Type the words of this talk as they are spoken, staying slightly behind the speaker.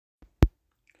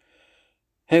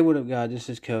Hey, what up, guys? This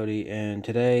is Cody, and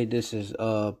today this is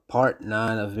part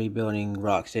 9 of me building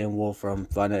Roxanne Wolf from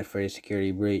Fnaf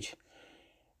Security Breach,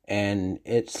 and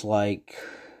it's like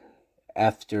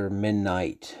after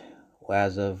midnight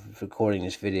as of recording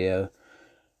this video,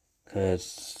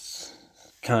 because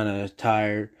kind of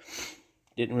tired,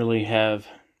 didn't really have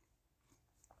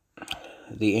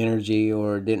the energy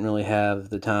or didn't really have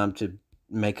the time to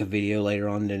make a video later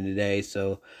on in the day,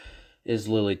 so it's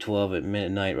literally 12 at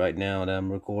midnight right now that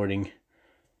I'm recording,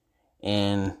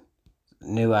 and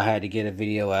knew I had to get a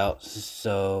video out,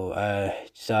 so I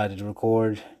decided to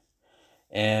record.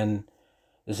 And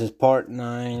this is part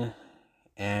 9,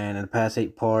 and in the past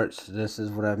 8 parts, this is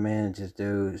what I've managed to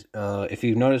do. If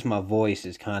you've noticed, my voice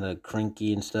is kind of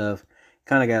cranky and stuff,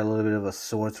 kind of got a little bit of a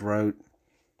sore throat.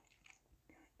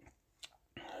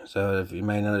 So if you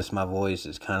may notice, my voice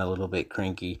is kind of a little bit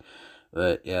cranky,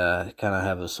 but yeah, I kind of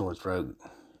have a sore throat.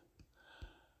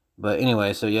 But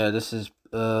anyway, so yeah, this is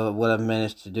what I've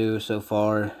managed to do so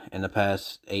far in the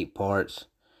past 8 parts,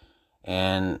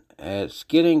 and it's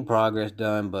getting progress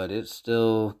done, but it's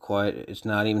still it's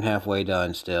not even halfway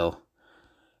done still.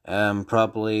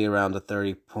 Probably around the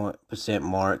 30%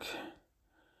 mark,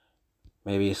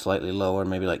 maybe slightly lower,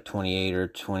 maybe like 28 or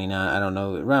 29, I don't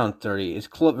know, around 30. It's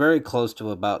very close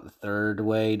to about the third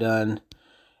way done,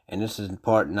 and this is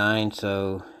part 9,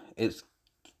 so if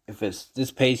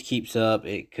this pace keeps up,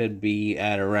 it could be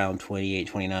at around 28,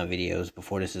 29 videos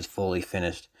before this is fully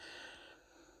finished.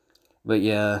 But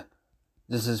yeah,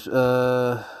 this is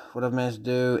what I've managed to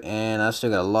do, and I still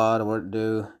got a lot of work to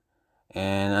do,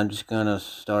 and I'm just gonna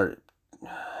start.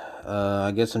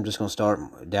 I guess I'm just gonna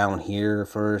start down here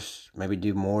first, maybe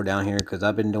do more down here, because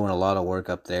I've been doing a lot of work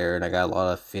up there, and I got a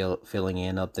lot of filling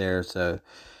in up there, so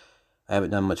I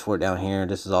haven't done much work down here.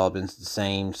 This has all been the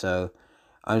same, so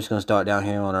I'm just going to start down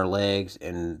here on our legs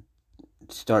and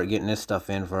start getting this stuff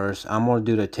in first. I'm going to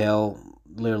do the tail,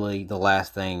 literally the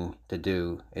last thing to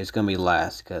do. It's going to be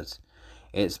last, because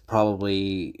it's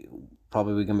probably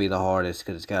going to be the hardest,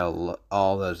 because it's got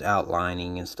all those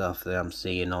outlining and stuff that I'm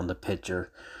seeing on the picture,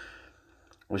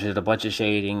 which is a bunch of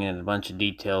shading and a bunch of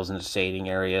details in the shading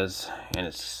areas, and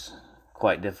it's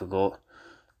quite difficult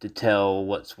to tell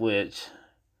what's which.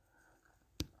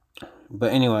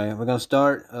 But anyway, we're going to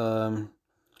start.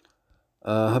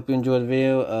 Hope you enjoyed the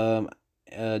video.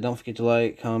 Don't forget to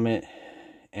like, comment,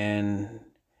 and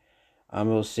I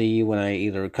will see you when I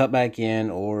either cut back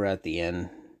in or at the end.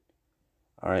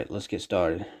 Alright, let's get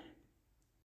started.